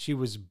 she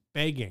was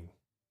begging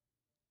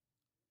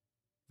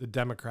the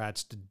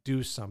Democrats to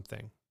do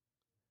something.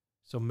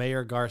 So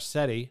Mayor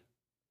Garcetti,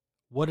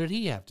 what did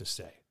he have to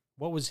say?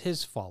 What was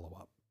his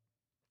follow-up?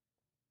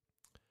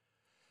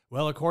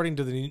 Well, according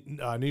to the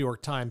New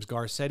York Times,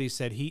 Garcetti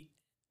said he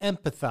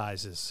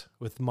empathizes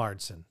with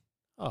Marsden.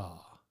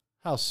 Oh,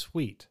 how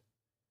sweet.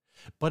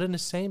 But in the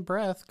same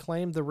breath,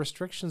 claimed the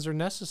restrictions are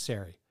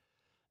necessary.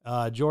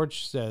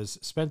 George says,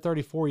 spent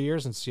 34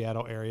 years in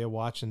Seattle area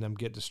watching them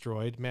get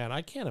destroyed. Man,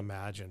 I can't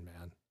imagine,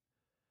 man.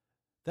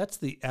 That's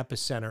the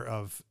epicenter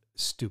of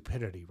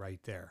stupidity right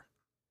there.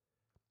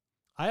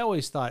 I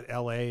always thought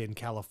LA and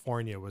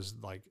California was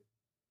like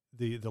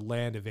the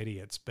land of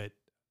idiots, but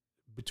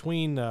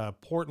between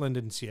Portland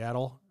and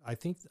Seattle, I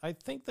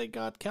think they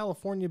got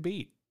California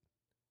beat.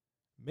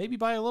 Maybe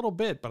by a little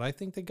bit, but I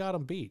think they got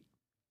them beat.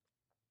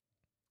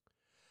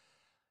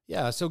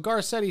 Yeah, so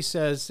Garcetti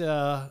says,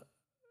 they're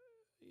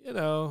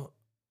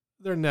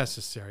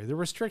necessary. The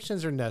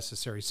restrictions are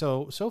necessary.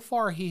 So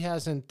far he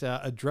hasn't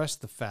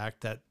addressed the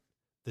fact that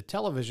the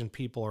television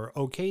people are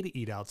okay to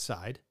eat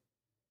outside,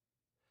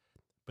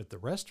 but the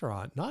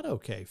restaurant, not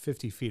okay,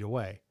 50 feet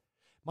away.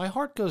 My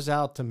heart goes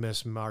out to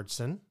Miss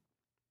Marsden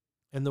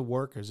and the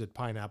workers at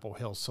Pineapple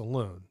Hill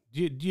Saloon.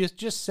 Do you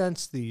just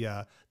sense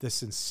the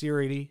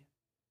sincerity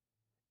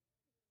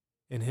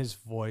in his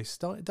voice,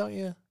 don't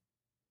you?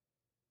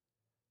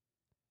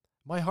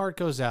 My heart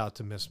goes out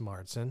to Miss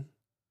Marsden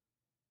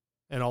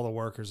and all the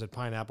workers at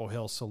Pineapple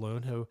Hill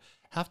Saloon who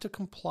have to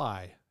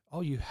comply.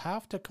 Oh, you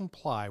have to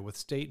comply with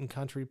state and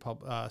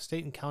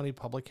county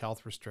public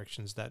health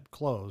restrictions that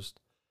closed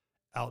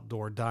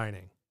outdoor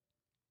dining.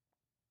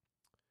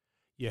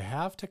 You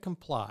have to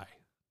comply.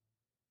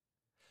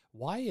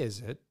 Why is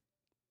it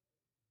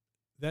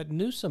that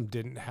Newsom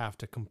didn't have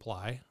to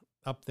comply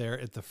up there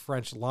at the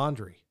French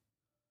Laundry?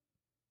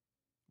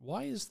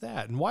 Why is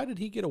that? And why did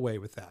he get away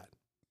with that?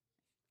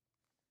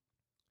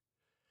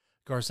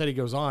 Garcetti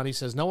goes on. He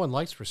says, no one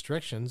likes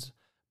restrictions,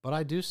 but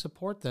I do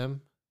support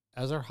them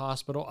as our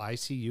hospital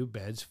ICU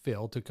beds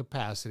fill to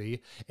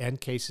capacity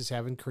and cases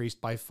have increased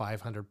by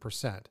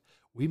 500%.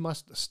 We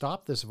must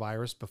stop this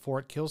virus before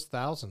it kills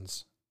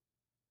thousands.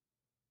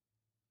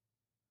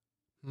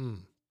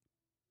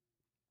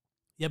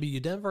 Yeah, but you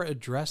never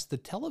address the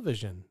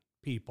television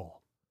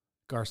people,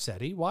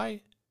 Garcetti.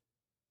 Why?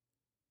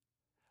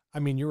 I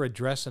mean, you're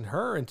addressing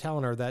her and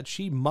telling her that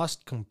she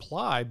must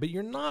comply, but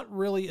you're not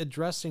really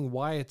addressing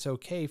why it's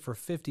okay for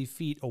 50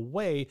 feet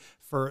away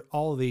for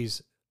all of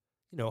these,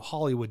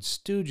 Hollywood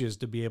stooges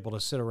to be able to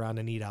sit around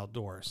and eat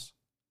outdoors.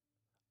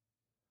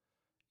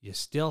 You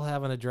still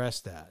haven't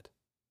addressed that.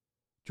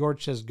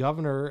 George says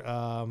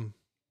Governor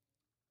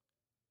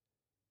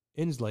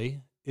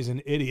Inslee is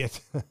an idiot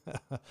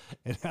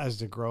and has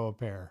to grow a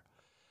pair.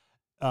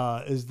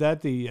 Is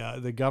that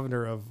the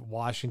governor of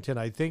Washington?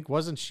 I think,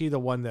 wasn't she the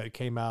one that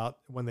came out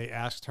when they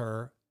asked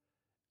her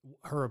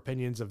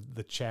opinions of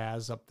the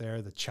Chaz up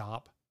there, the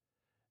CHOP,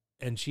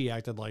 and she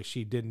acted like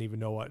she didn't even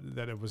know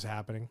that it was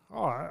happening.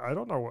 Oh, I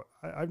don't know.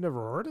 I've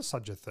never heard of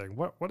such a thing.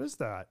 What is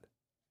that?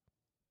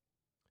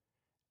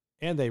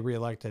 And they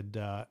reelected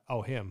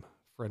him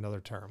for another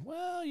term.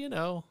 Well,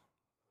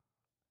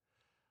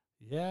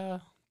 yeah.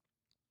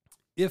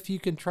 If you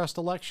can trust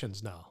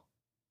elections now.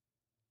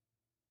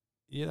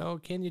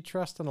 Can you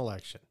trust an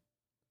election?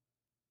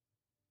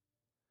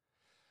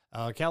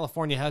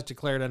 California has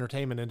declared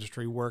entertainment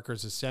industry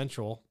workers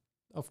essential.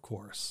 Of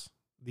course,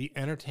 the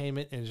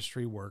entertainment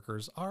industry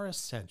workers are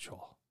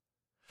essential.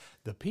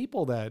 The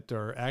people that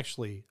are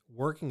actually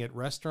working at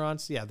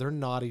restaurants, yeah, they're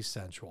not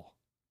essential.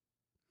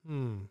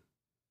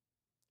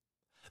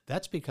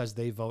 That's because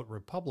they vote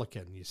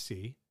Republican, you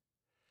see.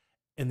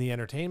 And the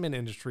entertainment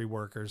industry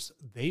workers,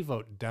 they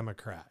vote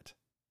Democrat.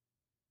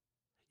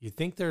 You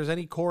think there's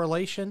any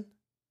correlation?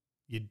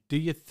 Do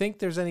you think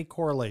there's any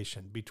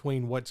correlation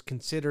between what's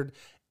considered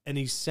an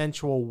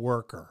essential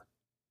worker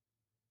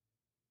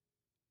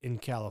in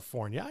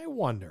California? I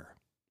wonder.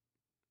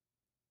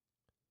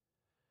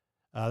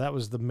 That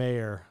was the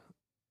mayor.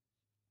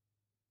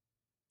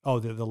 Oh,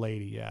 the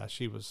lady. Yeah,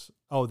 she was.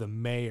 Oh, the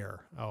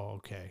mayor. Oh,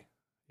 okay.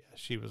 Yeah,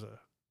 she was a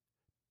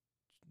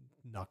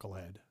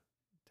knucklehead.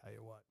 Tell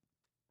you what.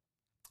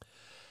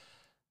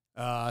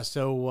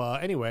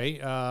 Anyway,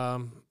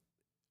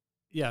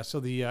 so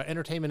the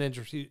entertainment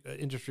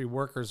industry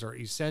workers are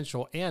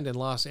essential, and in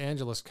Los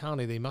Angeles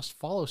County, they must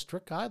follow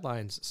strict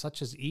guidelines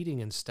such as eating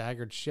in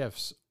staggered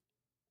shifts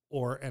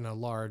or in a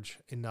large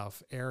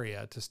enough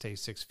area to stay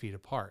 6 feet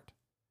apart.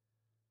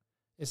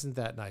 Isn't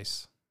that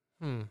nice?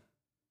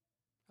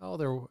 Oh,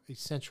 they're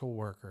essential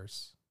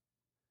workers.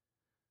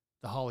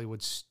 The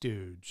Hollywood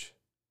stooge.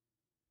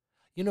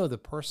 The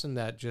person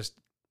that just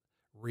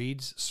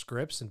reads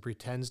scripts and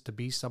pretends to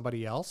be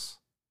somebody else?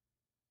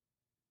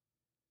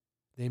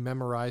 They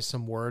memorize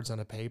some words on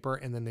a paper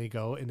and then they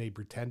go and they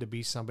pretend to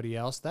be somebody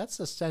else. That's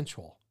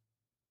essential,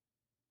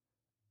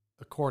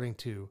 according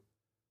to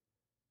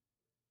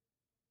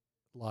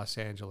Los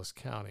Angeles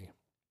County.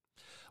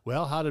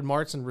 Well, how did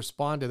Martson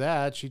respond to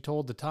that? She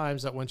told the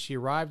Times that when she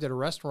arrived at a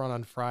restaurant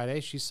on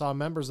Friday, she saw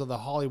members of the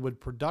Hollywood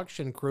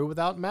production crew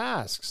without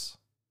masks.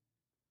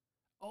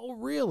 Oh,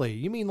 really?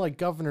 You mean like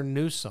Governor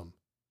Newsom?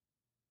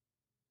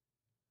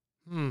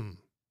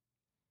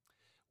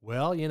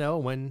 Well, you know,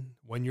 when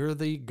you're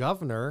the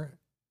governor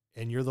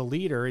and you're the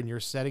leader and you're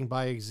setting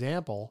by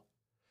example,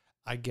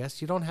 I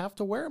guess you don't have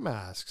to wear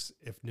masks.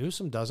 If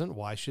Newsom doesn't,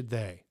 why should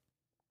they?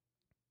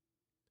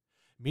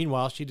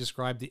 Meanwhile, she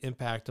described the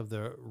impact of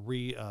the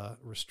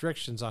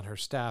restrictions on her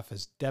staff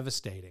as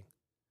devastating.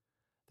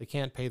 They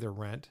can't pay their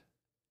rent.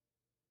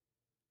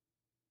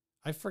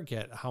 I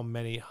forget how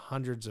many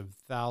hundreds of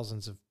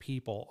thousands of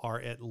people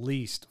are at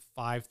least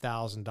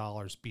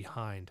 $5,000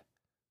 behind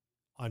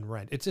on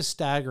rent. It's a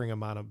staggering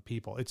amount of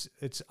people.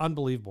 It's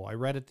unbelievable. I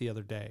read it the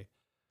other day.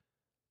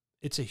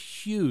 It's a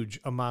huge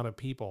amount of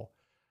people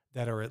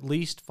that are at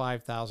least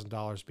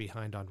 $5,000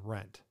 behind on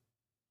rent.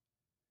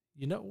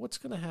 You know, what's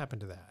going to happen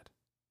to that?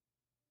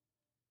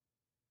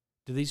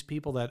 Do these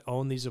people that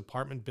own these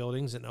apartment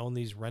buildings and own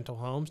these rental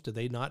homes, do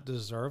they not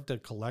deserve to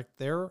collect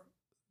their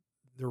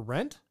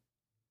rent?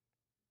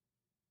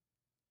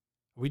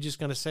 Are we just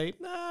going to say,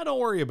 nah, don't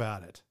worry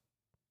about it.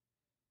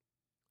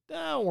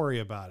 Don't worry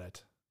about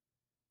it.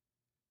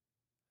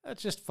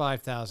 That's just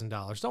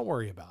 $5,000. Don't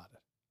worry about it.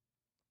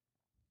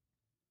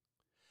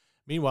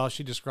 Meanwhile,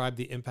 she described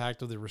the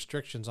impact of the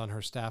restrictions on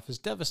her staff as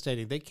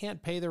devastating. They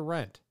can't pay their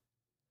rent.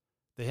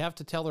 They have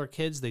to tell their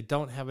kids they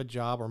don't have a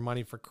job or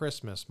money for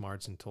Christmas,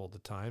 Martson told the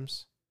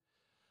Times.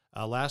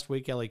 Last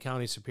week, LA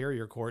County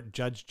Superior Court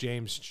Judge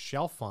James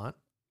Chalfant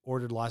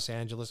ordered Los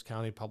Angeles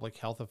County public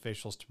health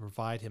officials to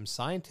provide him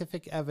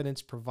scientific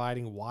evidence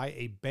providing why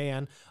a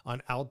ban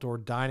on outdoor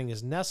dining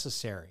is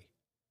necessary.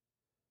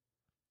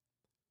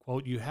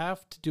 Quote, you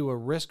have to do a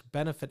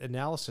risk-benefit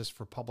analysis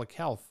for public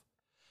health.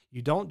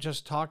 You don't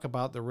just talk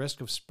about the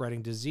risk of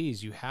spreading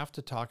disease. You have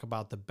to talk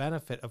about the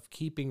benefit of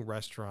keeping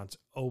restaurants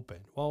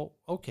open. Well,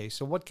 okay,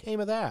 so what came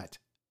of that?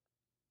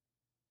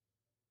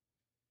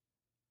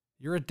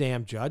 You're a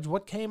damn judge.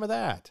 What came of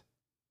that?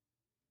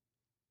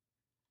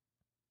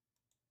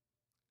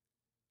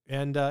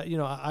 And, you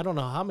know, I don't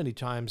know how many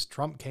times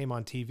Trump came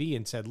on TV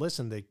and said,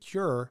 listen, the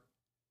cure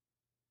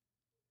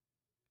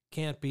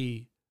can't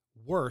be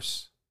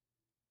worse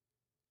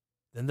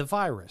than the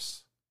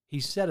virus. He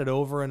said it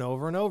over and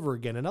over and over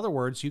again. In other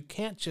words, you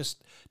can't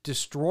just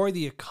destroy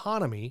the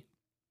economy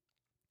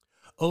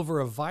over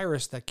a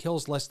virus that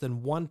kills less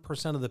than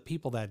 1% of the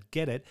people that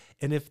get it,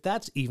 and if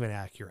that's even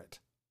accurate.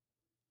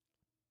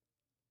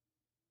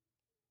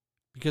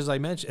 Because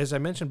as I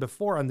mentioned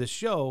before on this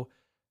show,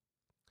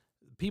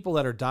 people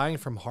that are dying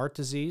from heart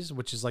disease,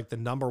 which is like the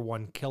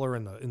 #1 killer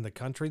in the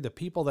country, the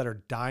people that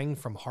are dying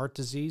from heart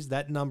disease,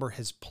 that number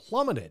has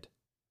plummeted.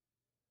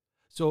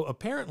 So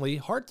apparently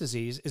heart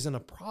disease isn't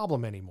a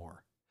problem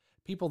anymore.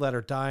 People that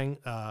are dying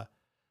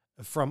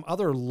from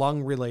other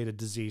lung-related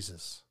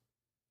diseases,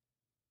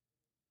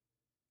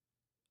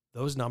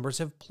 those numbers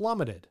have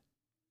plummeted.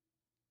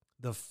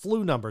 The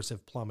flu numbers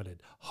have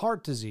plummeted.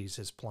 Heart disease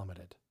has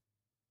plummeted.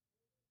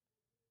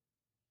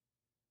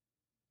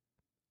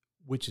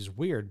 Which is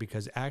weird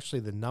because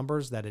actually the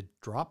numbers that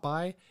it dropped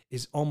by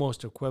is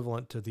almost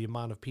equivalent to the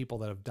amount of people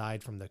that have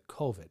died from the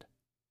COVID.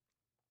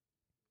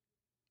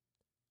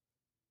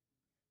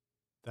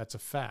 That's a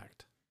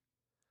fact.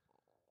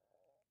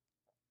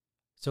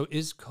 So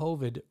is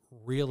COVID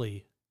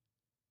really,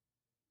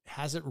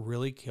 has it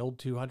really killed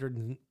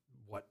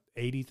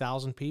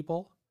 80,000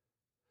 people?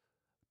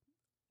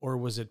 Or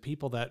was it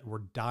people that were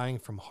dying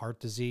from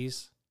heart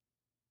disease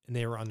and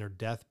they were on their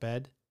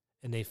deathbed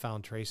and they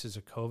found traces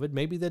of COVID?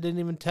 Maybe they didn't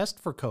even test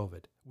for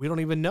COVID. We don't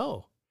even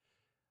know.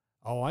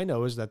 All I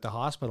know is that the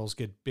hospitals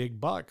get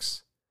big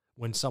bucks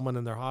when someone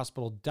in their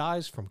hospital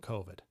dies from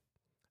COVID.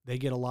 They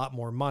get a lot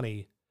more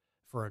money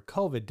for a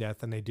COVID death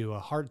than they do a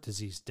heart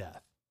disease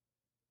death.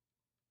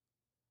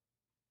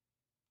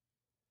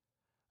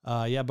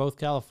 Both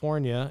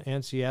California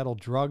and Seattle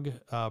drug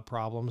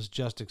problems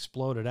just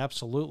exploded.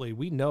 Absolutely.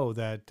 We know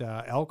that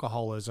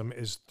alcoholism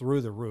is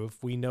through the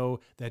roof. We know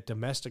that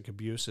domestic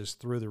abuse is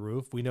through the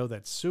roof. We know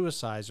that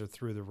suicides are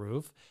through the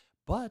roof,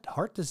 but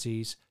heart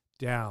disease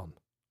down.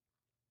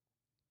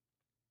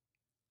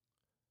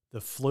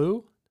 The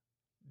flu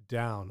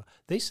down.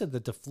 They said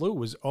that the flu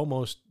was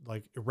almost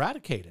like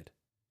eradicated.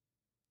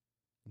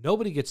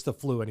 Nobody gets the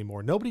flu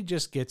anymore. Nobody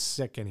just gets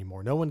sick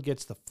anymore. No one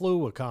gets the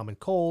flu, a common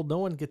cold. No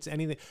one gets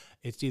anything.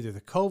 It's either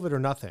the COVID or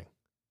nothing.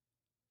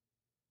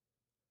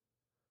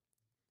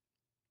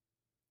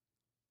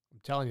 I'm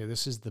telling you,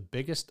 this is the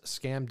biggest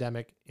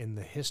scamdemic in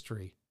the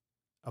history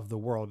of the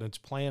world. And it's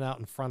playing out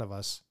in front of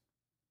us.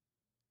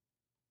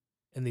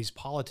 And these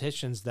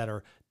politicians that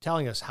are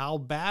telling us how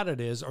bad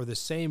it is are the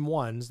same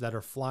ones that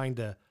are flying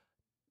to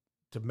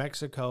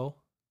Mexico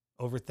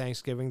over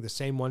Thanksgiving, the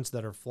same ones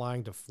that are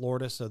flying to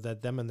Florida so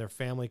that them and their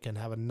family can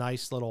have a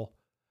nice little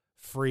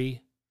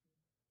free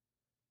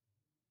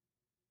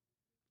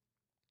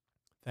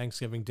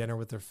Thanksgiving dinner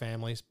with their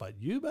families, but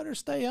you better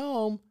stay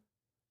home.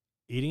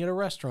 Eating at a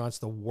restaurant's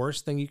the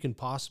worst thing you can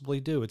possibly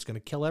do. It's going to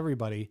kill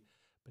everybody,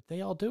 but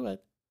they all do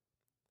it.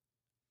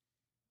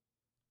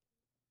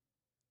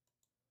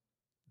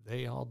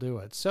 They all do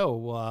it.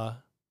 So,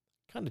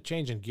 kind of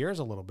changing gears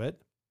a little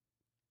bit.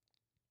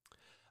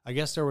 I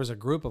guess there was a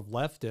group of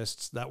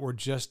leftists that were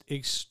just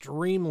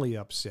extremely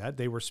upset.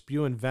 They were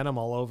spewing venom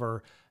all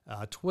over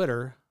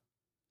Twitter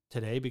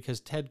today because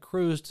Ted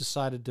Cruz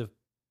decided to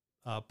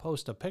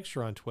post a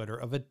picture on Twitter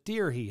of a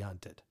deer he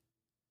hunted.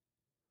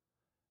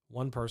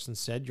 One person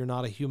said, "You're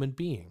not a human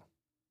being."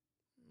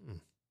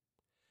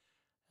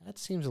 That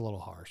seems a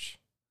little harsh.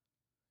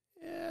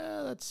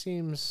 Yeah, that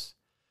seems...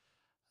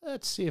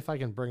 Let's see if I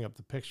can bring up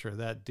the picture of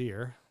that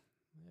deer.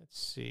 Let's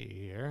see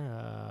here.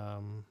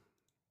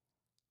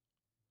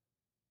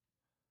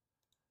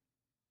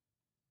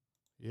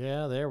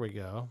 Yeah, there we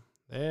go.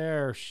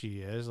 There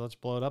she is. Let's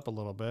blow it up a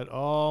little bit.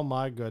 Oh,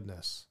 my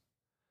goodness.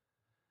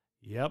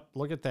 Yep,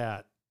 look at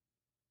that.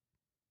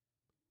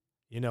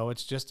 You know,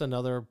 it's just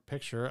another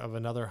picture of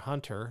another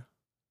hunter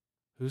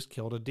who's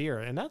killed a deer.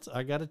 And that's,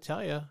 I got to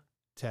tell you,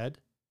 Ted,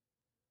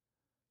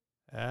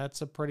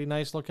 that's a pretty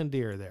nice looking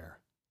deer there.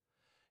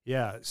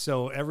 Yeah,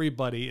 so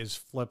everybody is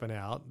flipping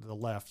out. The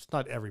left,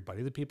 not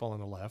everybody, the people on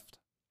the left.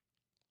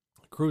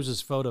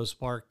 Cruz's photo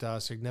sparked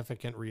a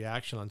significant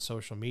reaction on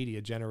social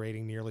media,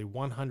 generating nearly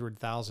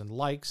 100,000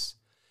 likes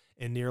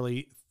and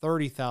nearly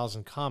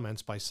 30,000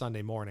 comments by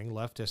Sunday morning.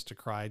 Leftists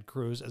decried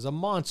Cruz as a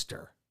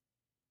monster,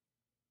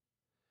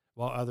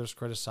 while others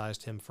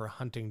criticized him for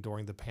hunting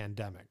during the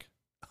pandemic.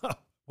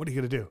 What are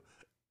you going to do?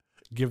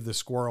 Give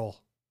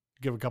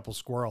a couple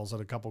squirrels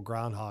and a couple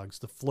groundhogs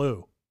the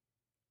flu.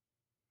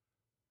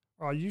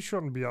 You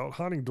shouldn't be out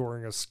hunting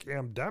during a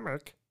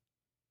scamdemic.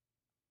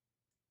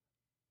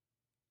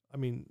 I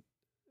mean,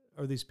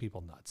 are these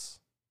people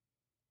nuts?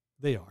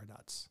 They are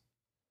nuts.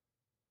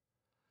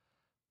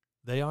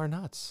 They are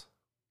nuts.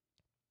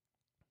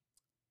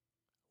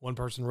 One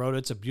person wrote,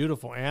 "It's a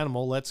beautiful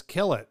animal. Let's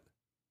kill it."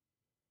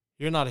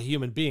 You're not a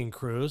human being,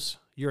 Cruz.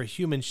 You're a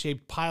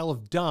human-shaped pile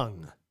of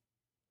dung.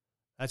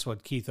 That's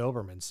what Keith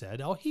Olbermann said.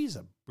 Oh, he's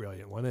a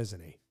brilliant one,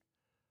 isn't he?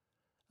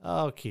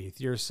 Oh,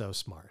 Keith, you're so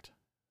smart.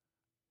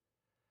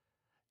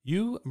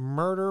 You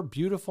murder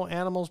beautiful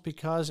animals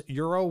because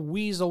you're a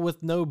weasel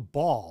with no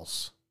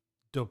balls.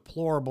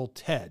 Deplorable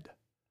Ted.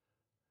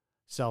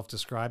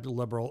 Self-described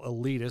liberal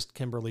elitist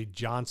Kimberly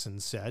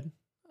Johnson said.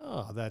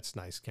 Oh, that's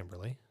nice,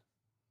 Kimberly.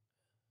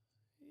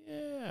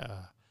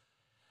 Yeah.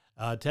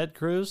 Ted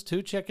Cruz,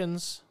 two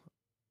chicken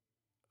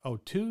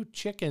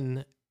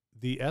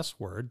the S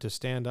word to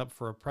stand up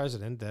for a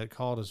president that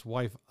called his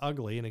wife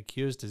ugly and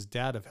accused his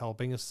dad of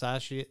helping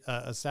assassinate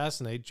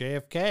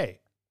JFK.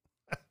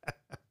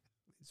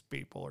 These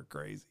people are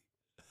crazy.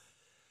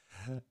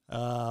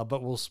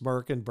 But will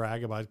smirk and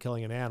brag about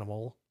killing an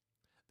animal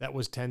that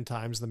was 10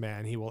 times the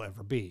man he will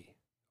ever be.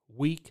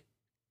 Weak,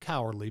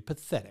 cowardly,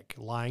 pathetic,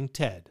 lying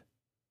Ted.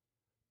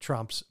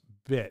 Trump's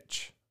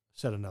bitch,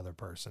 said another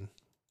person.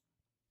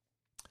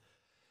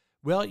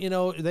 Well, you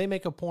know, they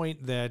make a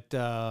point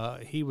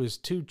that he was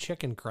too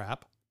chicken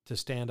crap to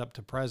stand up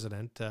to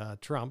President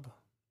Trump,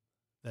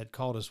 that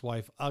called his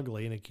wife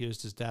ugly and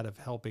accused his dad of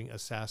helping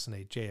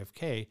assassinate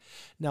JFK.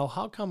 Now,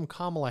 how come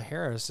Kamala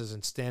Harris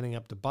isn't standing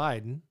up to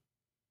Biden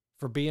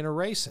for being a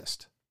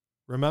racist?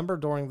 Remember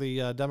during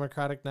the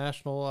Democratic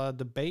National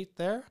debate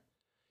there?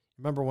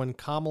 Remember when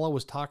Kamala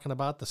was talking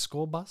about the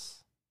school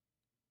bus?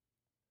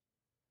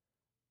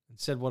 And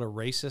said what a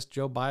racist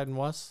Joe Biden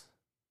was?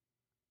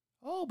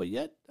 Oh, but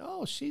yet,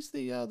 she's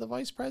the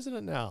vice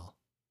president now.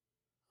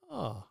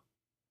 Oh,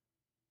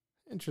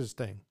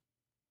 interesting.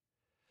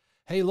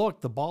 Hey,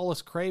 look, the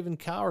ballless craven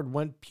coward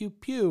went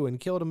pew-pew and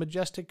killed a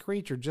majestic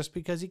creature just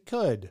because he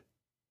could.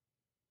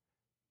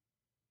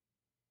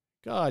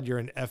 God, you're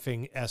an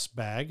effing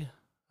S-bag,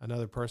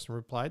 another person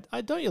replied.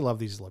 Don't you love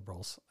these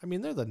liberals? I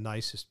mean, they're the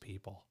nicest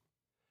people.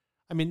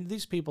 I mean,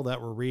 these people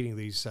that we're reading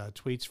these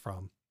tweets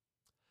from,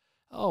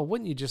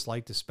 wouldn't you just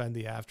like to spend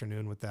the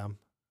afternoon with them?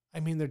 I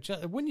mean,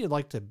 wouldn't you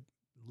like to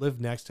live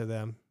next to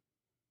them?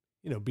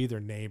 You know, be their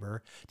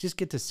neighbor. Just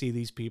get to see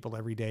these people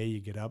every day. You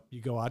get up,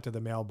 you go out to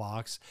the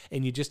mailbox,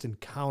 and you just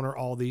encounter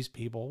all these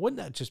people. Wouldn't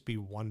that just be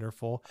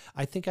wonderful?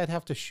 I think I'd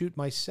have to shoot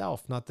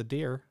myself, not the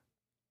deer.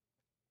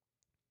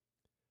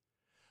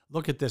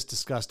 Look at this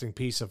disgusting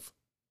piece of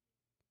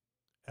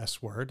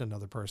S-word,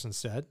 another person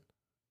said.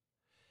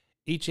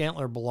 Each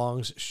antler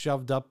belongs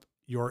shoved up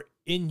your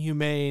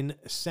inhumane,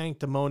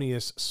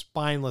 sanctimonious,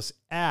 spineless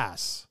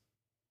ass.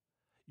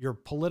 Your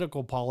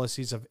political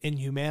policies of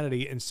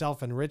inhumanity and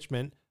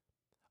self-enrichment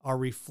are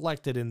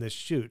reflected in this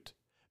shoot.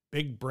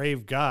 Big,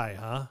 brave guy,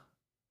 huh?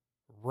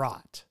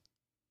 Rot.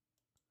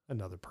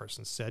 Another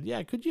person said,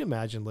 yeah, could you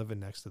imagine living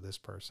next to this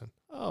person?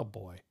 Oh,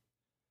 boy.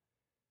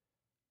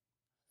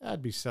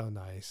 That'd be so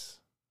nice.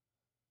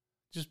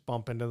 Just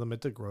bump into them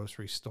at the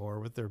grocery store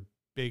with their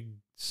big,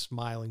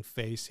 smiling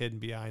face hidden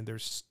behind their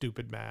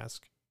stupid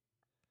mask.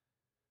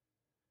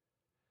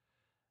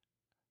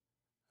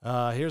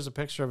 Here's a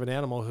picture of an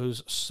animal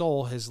whose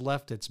soul has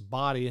left its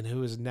body and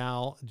who is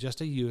now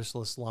just a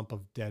useless lump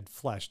of dead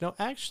flesh. Now,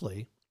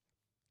 actually,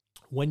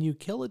 when you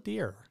kill a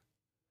deer,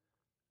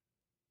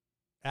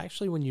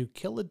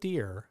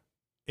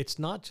 it's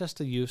not just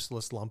a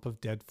useless lump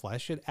of dead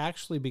flesh. It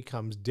actually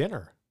becomes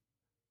dinner.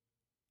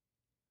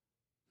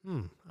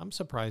 I'm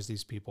surprised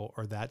these people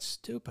are that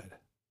stupid.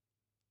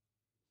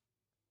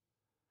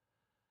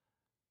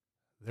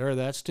 They're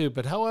that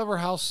stupid. However,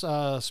 House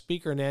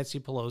Speaker Nancy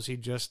Pelosi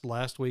just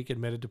last week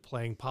admitted to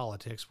playing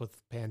politics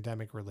with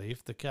pandemic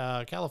relief. The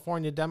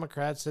California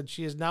Democrat said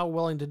she is now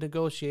willing to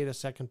negotiate a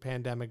second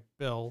pandemic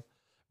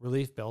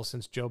relief bill,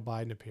 since Joe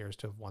Biden appears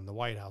to have won the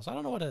White House. I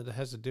don't know what it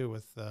has to do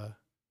with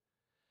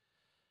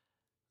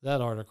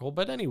that article,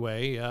 but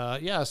anyway,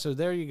 so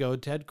there you go.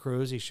 Ted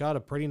Cruz, he shot a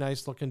pretty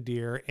nice looking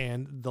deer,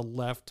 and the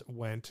left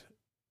went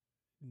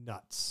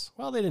nuts.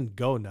 Well, they didn't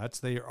go nuts.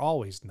 They are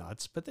always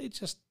nuts, but they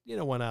just,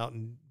 went out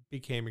and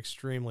became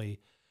extremely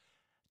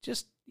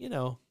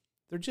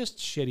they're just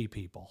shitty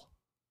people.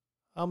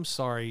 I'm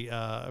sorry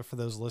for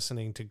those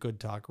listening to Good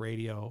Talk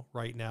Radio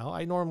right now.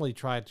 I normally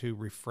try to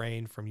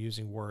refrain from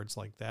using words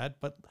like that,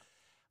 but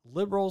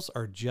liberals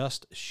are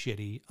just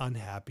shitty,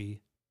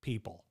 unhappy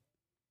people.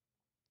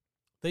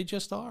 They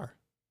just are.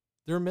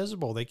 They're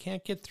miserable. They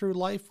can't get through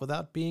life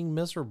without being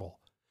miserable,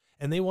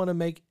 and they want to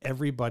make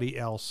everybody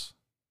else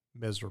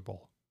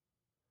miserable.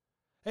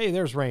 Hey,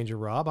 there's Ranger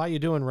Rob. How you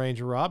doing,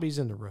 Ranger Rob? He's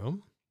in the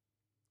room.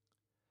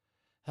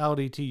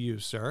 Howdy to you,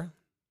 sir.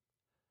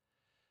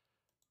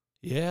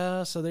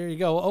 Yeah, so there you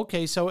go.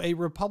 Okay, so a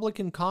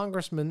Republican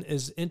congressman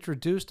has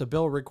introduced a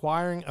bill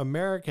requiring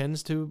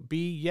Americans to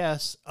be,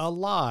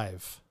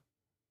 alive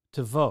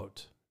to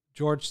vote.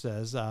 George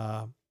says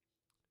the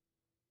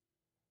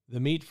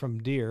meat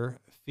from deer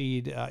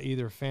feed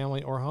either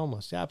family or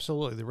homeless. Yeah,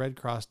 absolutely. The Red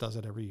Cross does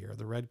it every year.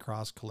 The Red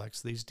Cross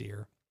collects these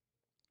deer.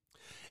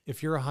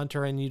 If you're a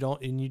hunter and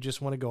you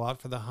just want to go out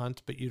for the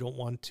hunt, but you don't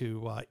want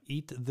to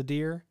eat the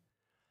deer,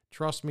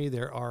 trust me,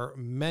 there are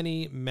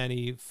many,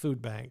 many food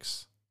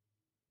banks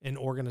and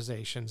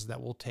organizations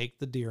that will take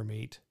the deer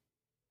meat.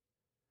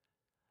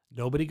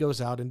 Nobody goes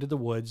out into the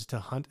woods to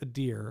hunt a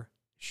deer,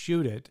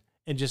 shoot it,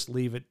 and just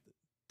leave it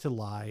to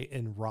lie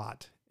and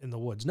rot in the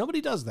woods.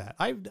 Nobody does that.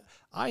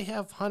 I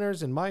have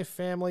hunters in my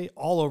family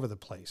all over the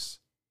place.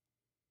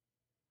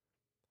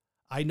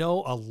 I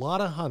know a lot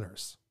of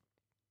hunters.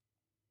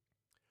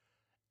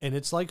 And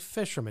it's like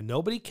fishermen.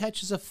 Nobody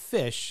catches a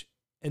fish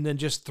and then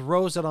just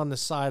throws it on the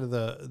side of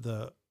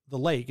the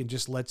lake and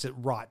just lets it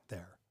rot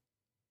there.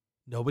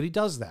 Nobody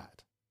does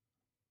that.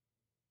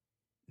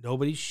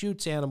 Nobody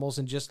shoots animals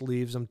and just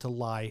leaves them to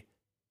lie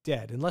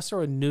dead. Unless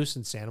they're a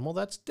nuisance animal,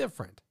 that's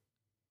different.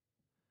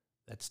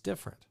 That's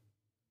different.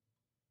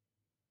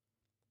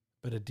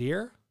 But a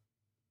deer,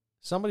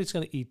 somebody's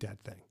going to eat that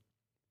thing.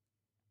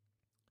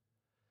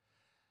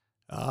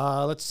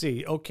 Let's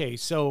see. Okay,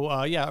 so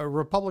a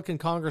Republican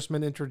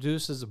congressman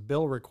introduces a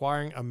bill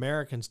requiring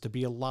Americans to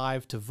be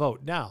alive to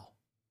vote. Now,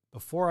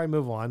 before I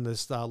move on,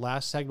 this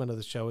last segment of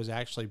the show is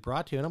actually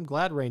brought to you, and I'm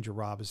glad Ranger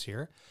Rob is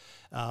here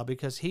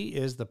because he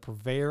is the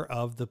purveyor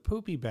of the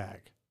poopy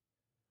bag.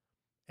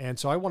 And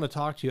so I want to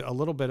talk to you a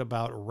little bit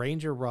about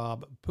Ranger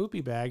Rob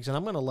poopy bags, and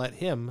I'm going to let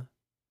him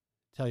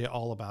tell you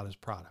all about his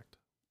product.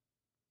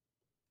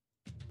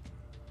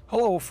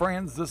 Hello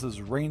friends, this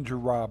is Ranger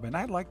Rob, and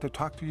I'd like to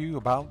talk to you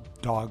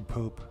about dog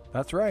poop.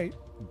 That's right,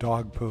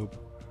 dog poop.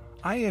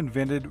 I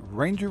invented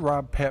Ranger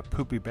Rob Pet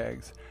Poopy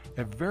Bags,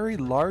 a very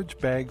large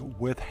bag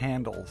with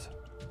handles.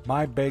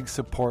 My bags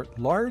support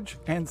large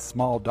and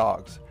small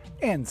dogs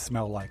and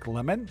smell like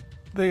lemon.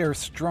 They are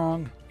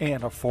strong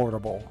and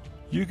affordable.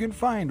 You can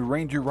find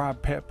Ranger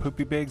Rob Pet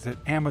Poopy Bags at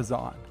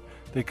Amazon.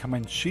 They come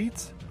in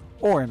sheets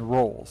or in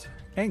rolls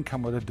and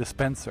come with a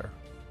dispenser.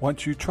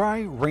 Once you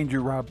try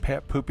Ranger Rob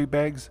Pet Poopy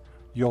Bags,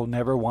 you'll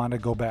never want to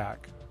go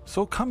back.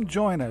 So come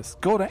join us.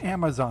 Go to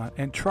Amazon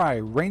and try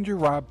Ranger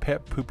Rob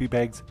Pet Poopy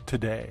Bags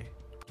today.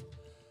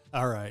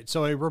 All right.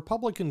 So a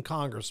Republican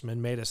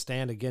congressman made a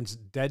stand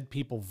against dead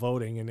people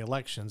voting in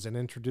elections and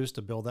introduced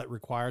a bill that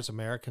requires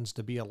Americans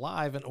to be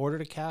alive in order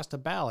to cast a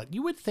ballot.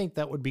 You would think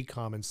that would be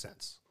common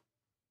sense,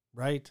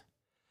 right?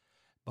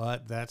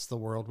 But that's the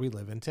world we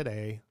live in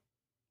today.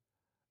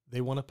 They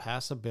want to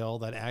pass a bill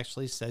that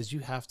actually says you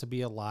have to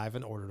be alive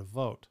in order to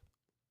vote.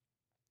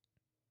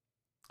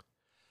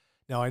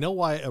 Now, I know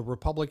why a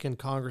Republican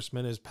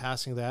congressman is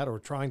passing that or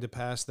trying to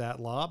pass that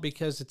law,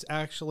 because it's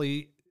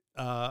actually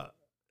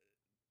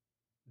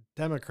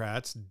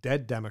Democrats,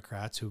 dead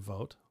Democrats who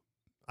vote.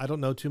 I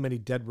don't know too many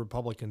dead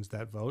Republicans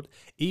that vote.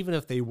 Even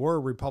if they were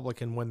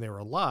Republican when they were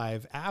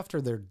alive, after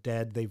they're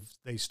dead,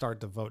 they start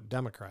to vote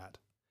Democrat.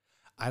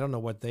 I don't know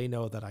what they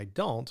know that I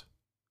don't,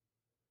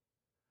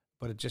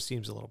 but it just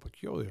seems a little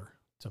peculiar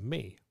to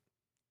me.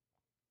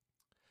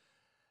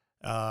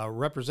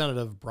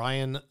 Representative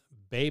Brian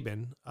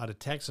Babin out of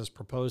Texas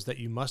proposed that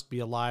You Must Be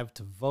Alive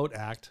to Vote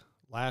Act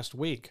last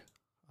week.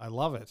 I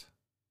love it.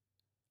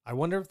 I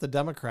wonder if the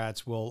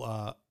Democrats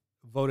will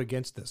vote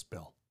against this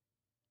bill.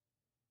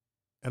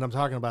 And I'm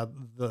talking about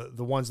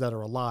the ones that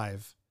are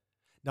alive.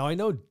 Now, I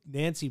know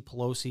Nancy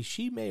Pelosi,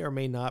 she may or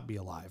may not be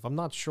alive. I'm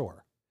not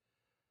sure.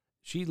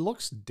 She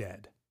looks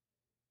dead.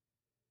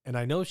 And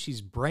I know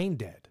she's brain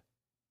dead.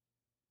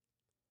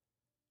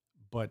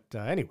 But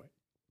anyway,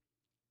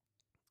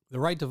 the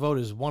right to vote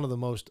is one of the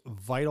most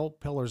vital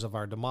pillars of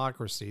our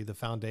democracy, the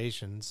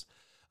foundations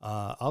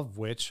of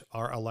which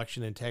are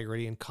election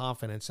integrity and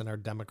confidence in our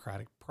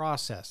democratic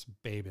process,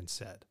 Babin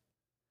said.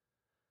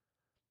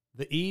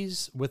 The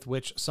ease with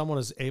which someone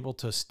is able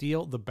to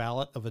steal the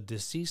ballot of a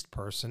deceased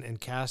person and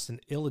cast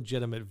an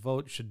illegitimate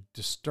vote should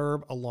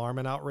disturb, alarm,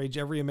 and outrage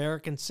every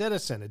American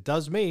citizen. It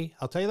does me.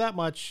 I'll tell you that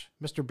much,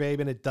 Mr.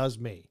 Babin, it does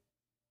me.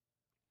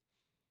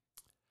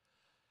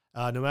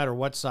 No matter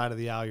what side of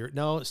the aisle you're...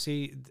 No,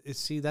 see,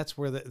 that's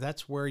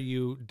where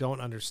you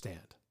don't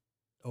understand.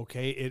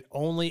 Okay? It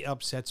only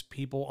upsets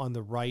people on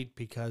the right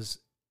because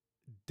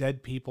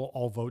dead people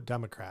all vote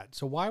Democrat.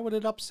 So why would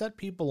it upset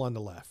people on the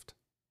left?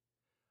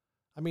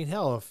 I mean,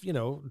 hell, if,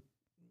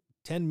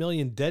 10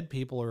 million dead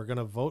people are going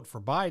to vote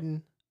for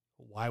Biden,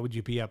 why would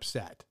you be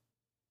upset?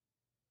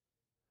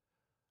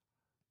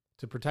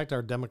 To protect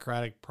our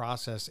democratic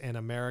process and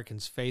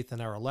Americans' faith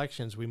in our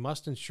elections, we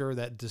must ensure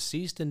that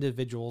deceased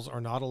individuals are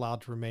not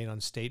allowed to remain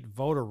on state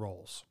voter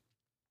rolls.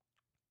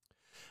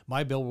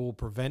 My bill will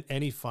prevent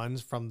any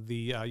funds from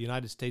the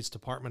United States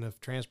Department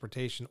of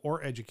Transportation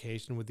or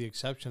Education, with the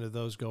exception of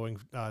those going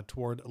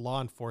toward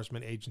law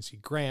enforcement agency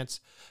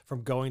grants,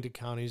 from going to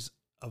counties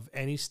of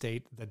any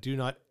state that do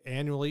not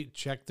annually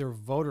check their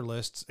voter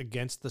lists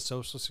against the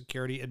Social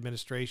Security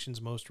Administration's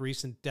most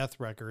recent death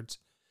records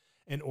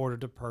in order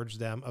to purge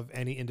them of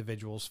any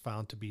individuals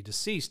found to be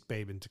deceased,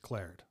 Babin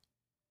declared.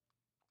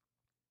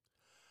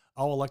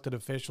 All elected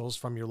officials,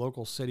 from your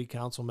local city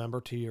council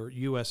member to your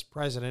U.S.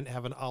 president,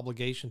 have an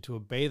obligation to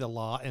obey the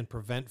law and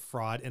prevent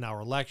fraud in our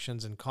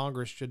elections, and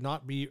Congress should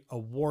not be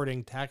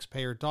awarding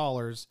taxpayer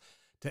dollars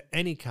to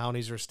any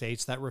counties or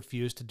states that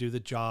refuse to do the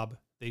job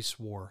they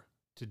swore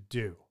to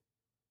do.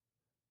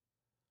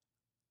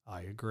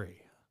 I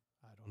agree.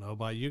 I don't know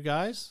about you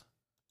guys,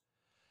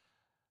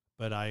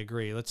 but I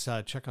agree. Let's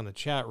check on the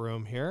chat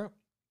room here.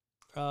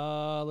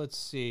 Let's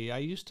see. I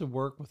used to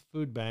work with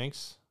food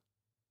banks,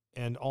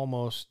 and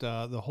almost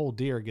the whole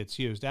deer gets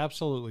used.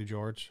 Absolutely,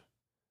 George.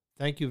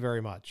 Thank you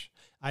very much.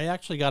 I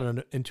actually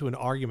got into an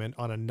argument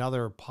on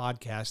another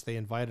podcast. They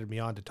invited me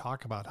on to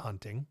talk about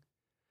hunting,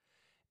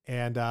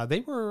 and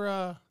they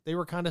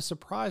were kind of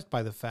surprised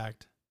by the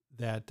fact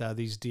that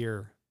these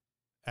deer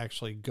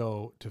actually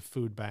go to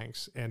food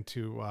banks and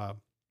to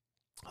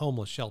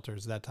homeless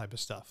shelters, that type of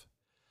stuff.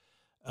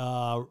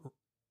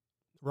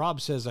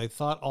 Rob says, I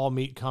thought all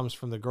meat comes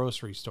from the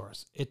grocery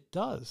stores. It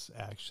does,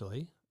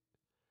 actually.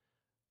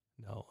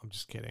 No, I'm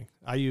just kidding.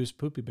 I use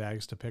poopy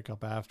bags to pick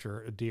up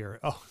after a deer.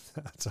 Oh,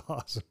 that's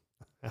awesome.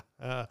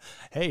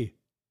 Hey,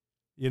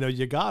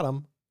 you got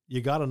them.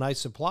 You got a nice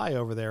supply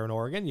over there in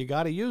Oregon. You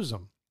got to use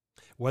them,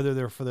 whether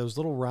they're for those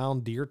little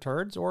round deer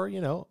turds or,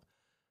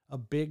 a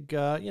big,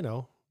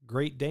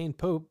 Great Dane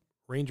poop.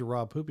 Ranger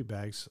Rob poopy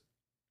bags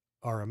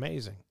are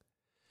amazing.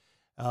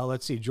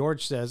 Let's see.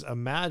 George says,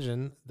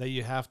 imagine that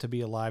you have to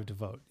be alive to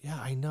vote. Yeah,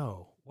 I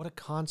know. What a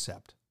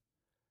concept.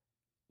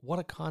 What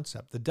a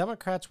concept. The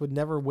Democrats would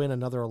never win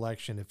another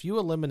election. If you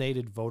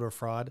eliminated voter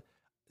fraud,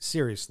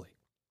 seriously,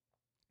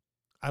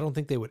 I don't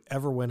think they would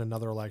ever win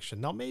another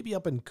election. Now, maybe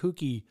up in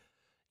kooky,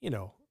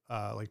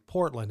 like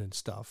Portland and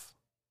stuff,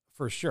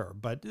 for sure.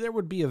 But there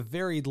would be a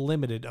very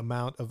limited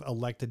amount of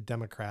elected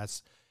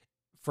Democrats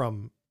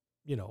from,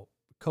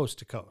 coast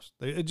to coast.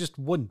 It just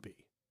wouldn't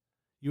be.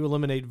 You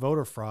eliminate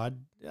voter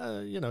fraud,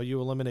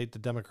 you eliminate the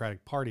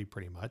Democratic Party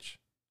pretty much.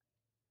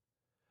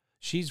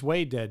 She's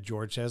way dead,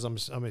 George says.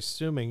 I'm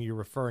assuming you're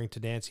referring to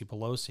Nancy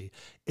Pelosi.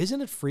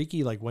 Isn't it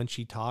freaky, like when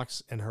she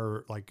talks and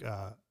her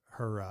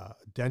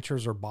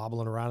dentures are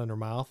bobbling around in her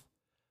mouth?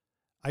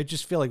 I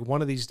just feel like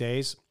one of these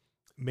days,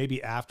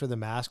 maybe after the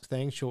mask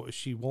thing,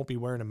 she won't be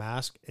wearing a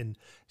mask, and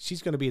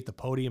she's going to be at the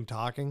podium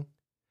talking,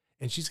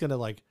 and she's going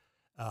to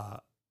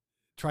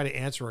try to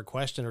answer a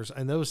question,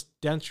 and those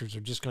dentures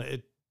are just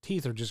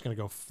teeth are just going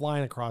to go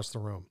flying across the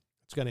room.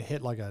 It's going to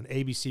hit like an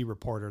ABC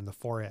reporter in the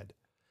forehead.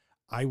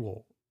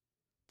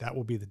 That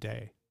will be the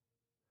day.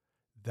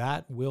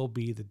 That will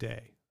be the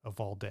day of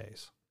all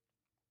days.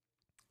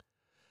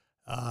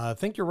 I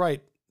think you're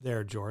right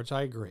there, George.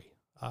 I agree.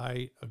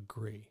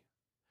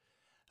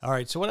 All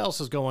right, so what else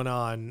is going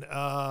on?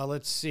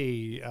 Let's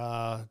see.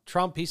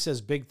 Trump, he says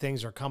big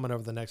things are coming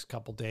over the next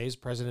couple days.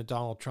 President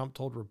Donald Trump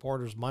told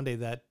reporters Monday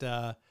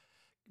that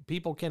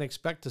people can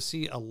expect to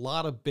see a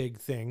lot of big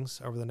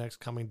things over the next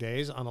coming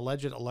days on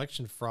alleged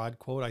election fraud.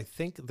 Quote, I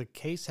think the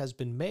case has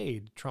been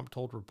made, Trump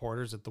told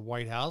reporters at the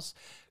White House.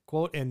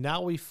 Quote, and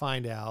now we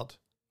find out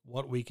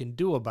what we can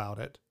do about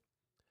it.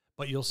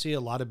 But you'll see a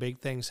lot of big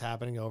things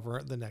happening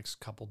over the next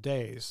couple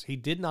days. He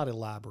did not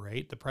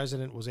elaborate. The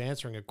president was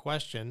answering a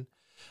question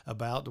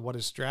about what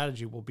his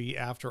strategy will be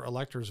after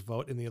electors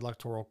vote in the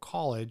Electoral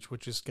College,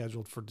 which is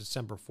scheduled for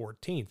December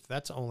 14th.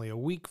 That's only a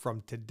week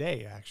from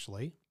today,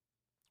 actually.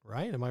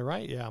 Right? Am I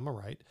right? Yeah, I'm all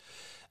right.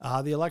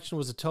 The election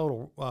was a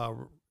total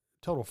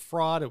total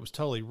fraud. It was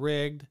totally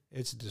rigged.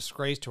 It's a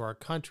disgrace to our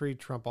country.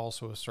 Trump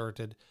also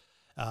asserted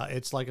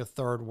it's like a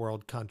third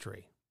world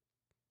country.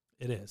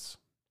 It is.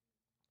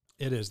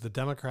 It is. The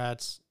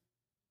Democrats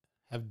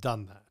have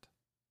done that.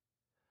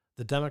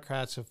 The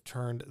Democrats have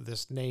turned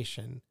this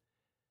nation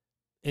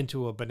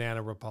into a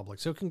banana republic.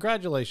 So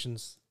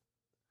congratulations,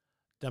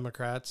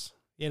 Democrats.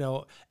 You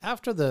know,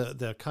 after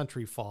the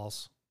country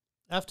falls,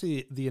 after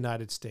the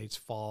United States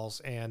falls,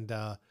 and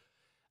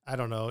I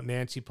don't know,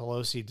 Nancy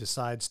Pelosi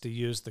decides to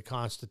use the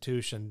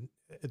Constitution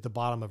at the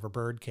bottom of her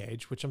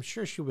birdcage, which I'm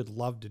sure she would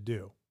love to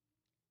do.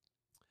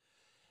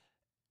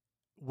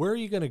 Where are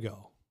you going to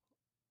go?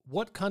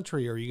 What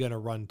country are you going to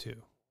run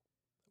to?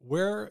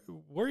 Where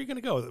are you going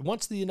to go?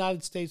 Once the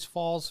United States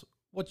falls,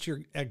 what's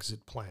your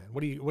exit plan?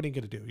 What are you going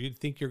to do? You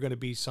think you're going to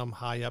be some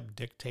high up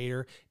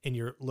dictator in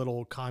your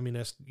little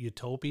communist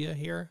utopia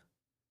here?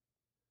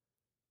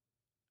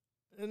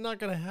 It's not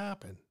going to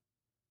happen.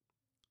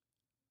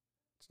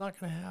 It's not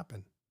going to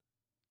happen.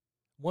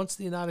 Once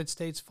the United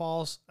States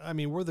falls, I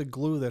mean, we're the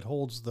glue that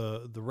holds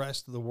the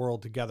rest of the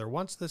world together.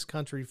 Once this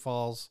country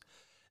falls,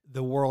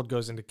 the world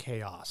goes into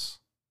chaos.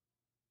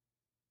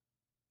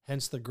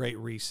 Hence the Great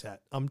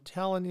Reset. I'm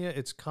telling you,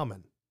 it's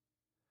coming.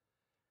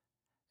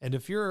 And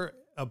if you're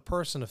a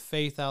person of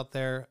faith out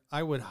there,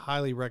 I would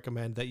highly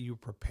recommend that you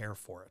prepare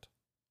for it.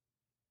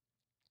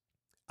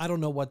 I don't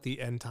know what the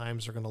end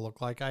times are going to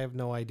look like. I have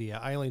no idea.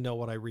 I only know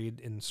what I read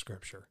in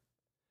Scripture.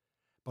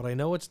 But I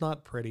know it's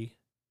not pretty.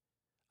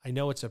 I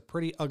know it's a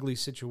pretty ugly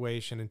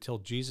situation until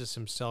Jesus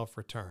himself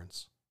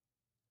returns.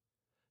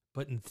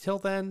 But until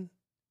then,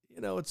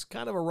 you know, it's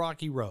kind of a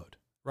rocky road,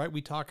 right?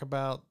 We talk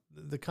about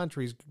the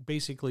country's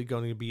basically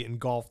going to be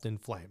engulfed in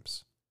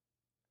flames.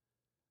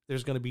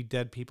 There's going to be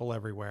dead people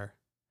everywhere.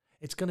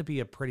 It's going to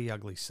be a pretty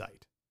ugly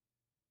sight.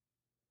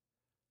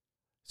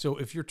 So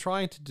if you're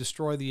trying to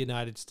destroy the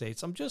United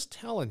States, I'm just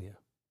telling you,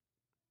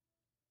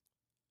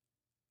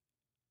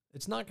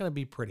 it's not going to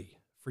be pretty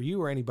for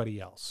you or anybody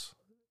else,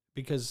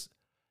 because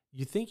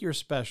you think you're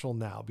special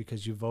now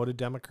because you voted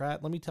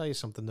Democrat. Let me tell you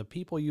something. The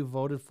people you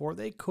voted for,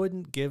 they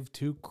couldn't give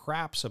two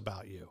craps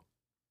about you.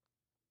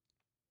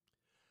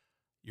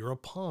 You're a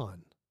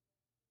pawn.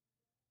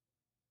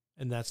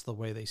 And that's the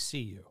way they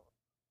see you.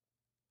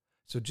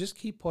 So just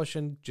keep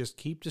pushing, just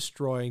keep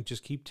destroying,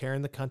 just keep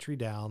tearing the country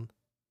down.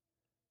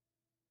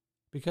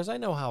 Because I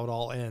know how it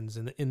all ends,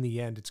 and in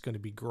the end, it's going to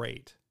be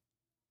great.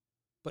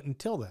 But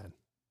until then,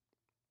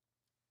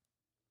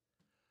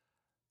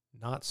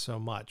 not so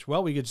much.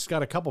 Well, we just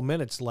got a couple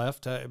minutes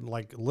left,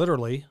 like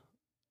literally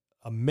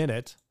a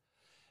minute.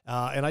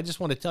 And I just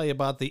want to tell you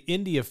about the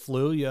India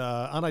flu.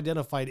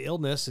 Unidentified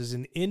illness is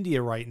in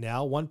India right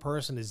now. One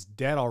person is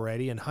dead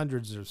already, and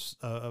hundreds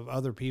of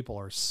other people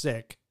are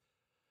sick.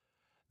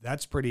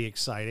 That's pretty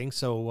exciting.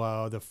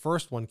 So the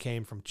first one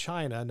came from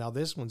China. Now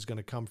this one's going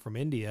to come from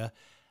India.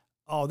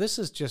 Oh, this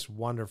is just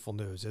wonderful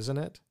news, isn't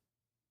it?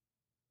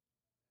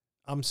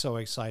 I'm so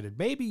excited.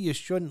 Maybe you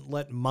shouldn't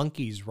let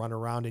monkeys run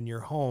around in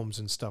your homes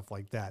and stuff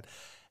like that.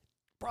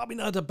 Probably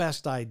not the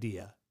best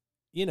idea,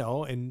 you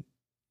know, and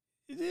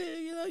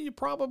you know, you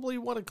probably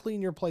want to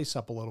clean your place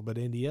up a little bit,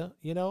 India.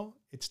 You know,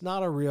 it's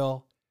not a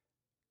real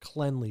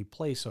cleanly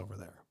place over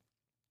there.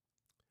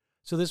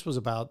 So this was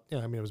about, you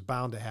know, I mean, it was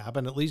bound to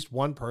happen. At least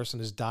one person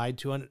has died.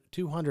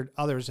 200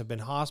 others have been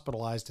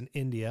hospitalized in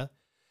India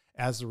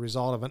as a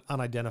result of an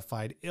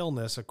unidentified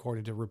illness,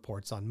 according to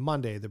reports on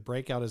Monday. The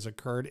breakout has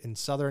occurred in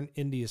southern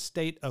India's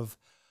state of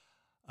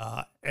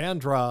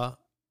Andhra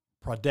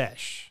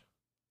Pradesh,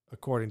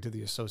 according to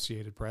the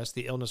Associated Press.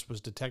 The illness was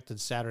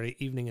detected Saturday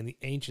evening in the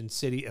ancient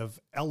city of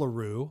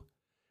Eluru,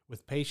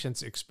 with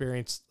patients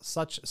experiencing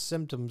such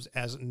symptoms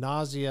as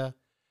nausea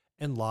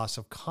and loss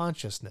of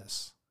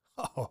consciousness.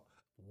 Oh,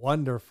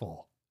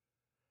 wonderful.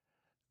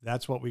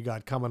 That's what we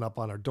got coming up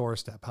on our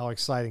doorstep. How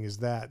exciting is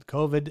that?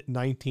 COVID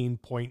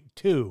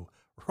 19.2,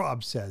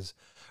 Rob says.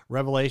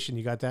 Revelation,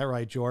 you got that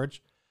right,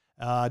 George.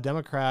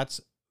 Democrats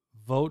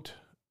vote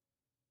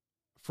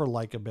for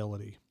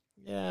likability.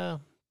 Yeah.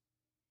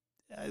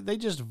 They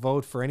just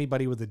vote for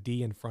anybody with a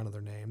D in front of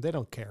their name. They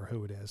don't care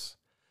who it is.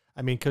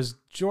 I mean, because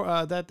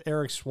that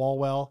Eric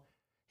Swalwell,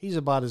 he's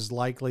about as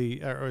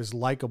likely or as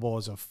likable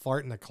as a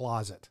fart in a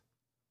closet.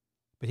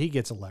 But he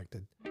gets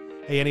elected.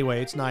 Hey,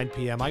 anyway, it's 9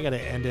 p.m. I got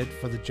to end it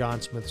for the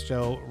John Smith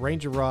Show.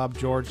 Ranger Rob,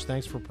 George,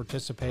 thanks for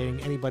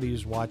participating. Anybody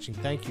who's watching,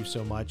 thank you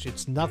so much.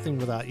 It's nothing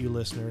without you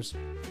listeners.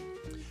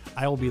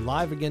 I will be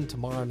live again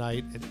tomorrow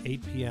night at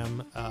 8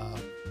 p.m.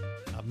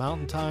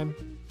 Mountain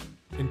Time.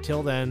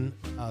 Until then,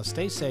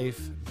 stay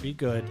safe, be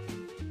good,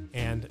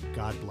 and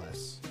God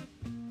bless.